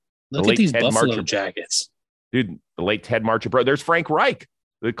staff. Look at these Buffalo Jackets, dude. The late Ted Marcher, bro. There's Frank Reich,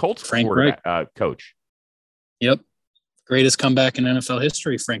 the Colts coach. Yep, greatest comeback in NFL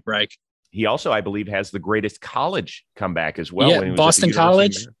history, Frank Reich. He also, I believe, has the greatest college comeback as well. Yeah, when he was Boston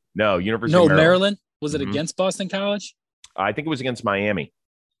College. University of Maryland. Was it against Boston College? I think it was against Miami.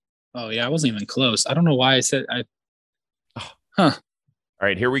 Oh yeah, I wasn't even close. I don't know why I said I. All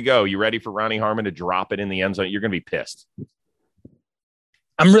right, here we go. You ready for Ronnie Harmon to drop it in the end zone? You're going to be pissed.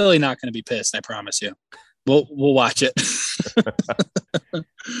 I'm really not going to be pissed. I promise you. We'll watch it.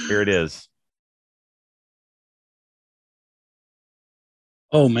 Here it is.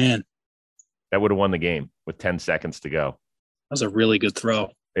 Oh man, that would have won the game with 10 seconds to go. That was a really good throw.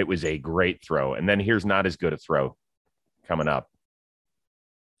 It was a great throw. And then here's not as good a throw coming up.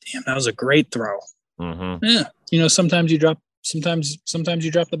 Damn, that was a great throw. Mm-hmm. Yeah. Sometimes you drop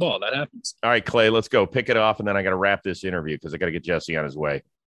the ball. That happens. All right, Clay, let's go. Pick it off, and then I got to wrap this interview because I got to get Jesse on his way.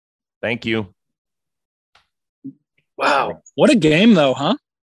 Thank you. Wow. What a game, though, huh?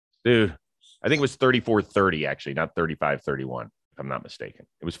 Dude, I think it was 34-30, actually, not 35-31, if I'm not mistaken.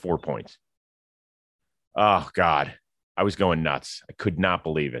 It was 4 points. Oh, God. I was going nuts. I could not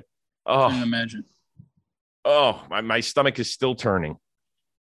believe it. Oh, I can imagine. Oh, my stomach is still turning.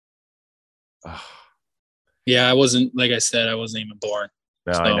 Oh. Yeah, I wasn't even born.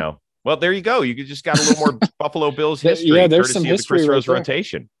 No, so. I know. Well, there you go. You just got a little more Buffalo Bills history. Yeah, there's some history. The Chris Rose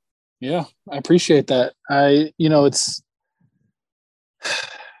rotation. Yeah, I appreciate that. It's.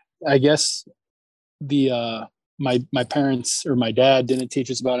 I guess my parents or my dad didn't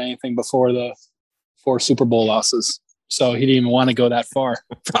teach us about anything before the 4 Super Bowl losses, so he didn't even want to go that far.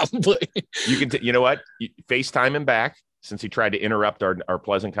 Probably. You can. You know what? FaceTime him back since he tried to interrupt our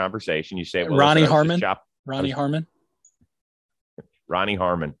pleasant conversation. You say, well, Ronnie Harmon. Ronnie Harmon.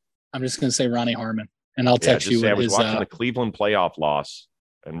 I'm just going to say Ronnie Harmon, and I'll text you. I was watching the Cleveland playoff loss,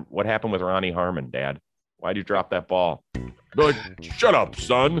 and what happened with Ronnie Harmon, Dad? Why'd you drop that ball? Shut up,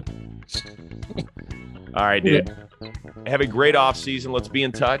 son. All right, dude. Have a great off season. Let's be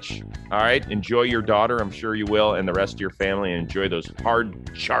in touch. All right. Enjoy your daughter. I'm sure you will, and the rest of your family, and enjoy those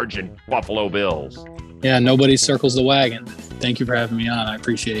hard charging Buffalo Bills. Yeah, nobody circles the wagon. Thank you for having me on. I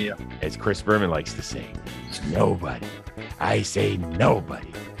appreciate you. As Chris Berman likes to say, nobody, I say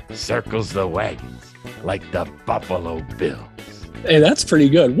nobody, circles the wagons like the Buffalo Bills. Hey, that's pretty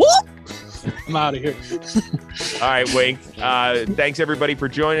good. What? I'm out of here. All right, Wink. Thanks, everybody, for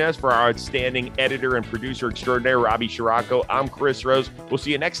joining us. For our outstanding editor and producer extraordinaire, Robbie Scirocco, I'm Chris Rose. We'll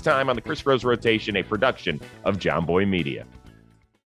see you next time on the Chris Rose Rotation, a production of John Boy Media.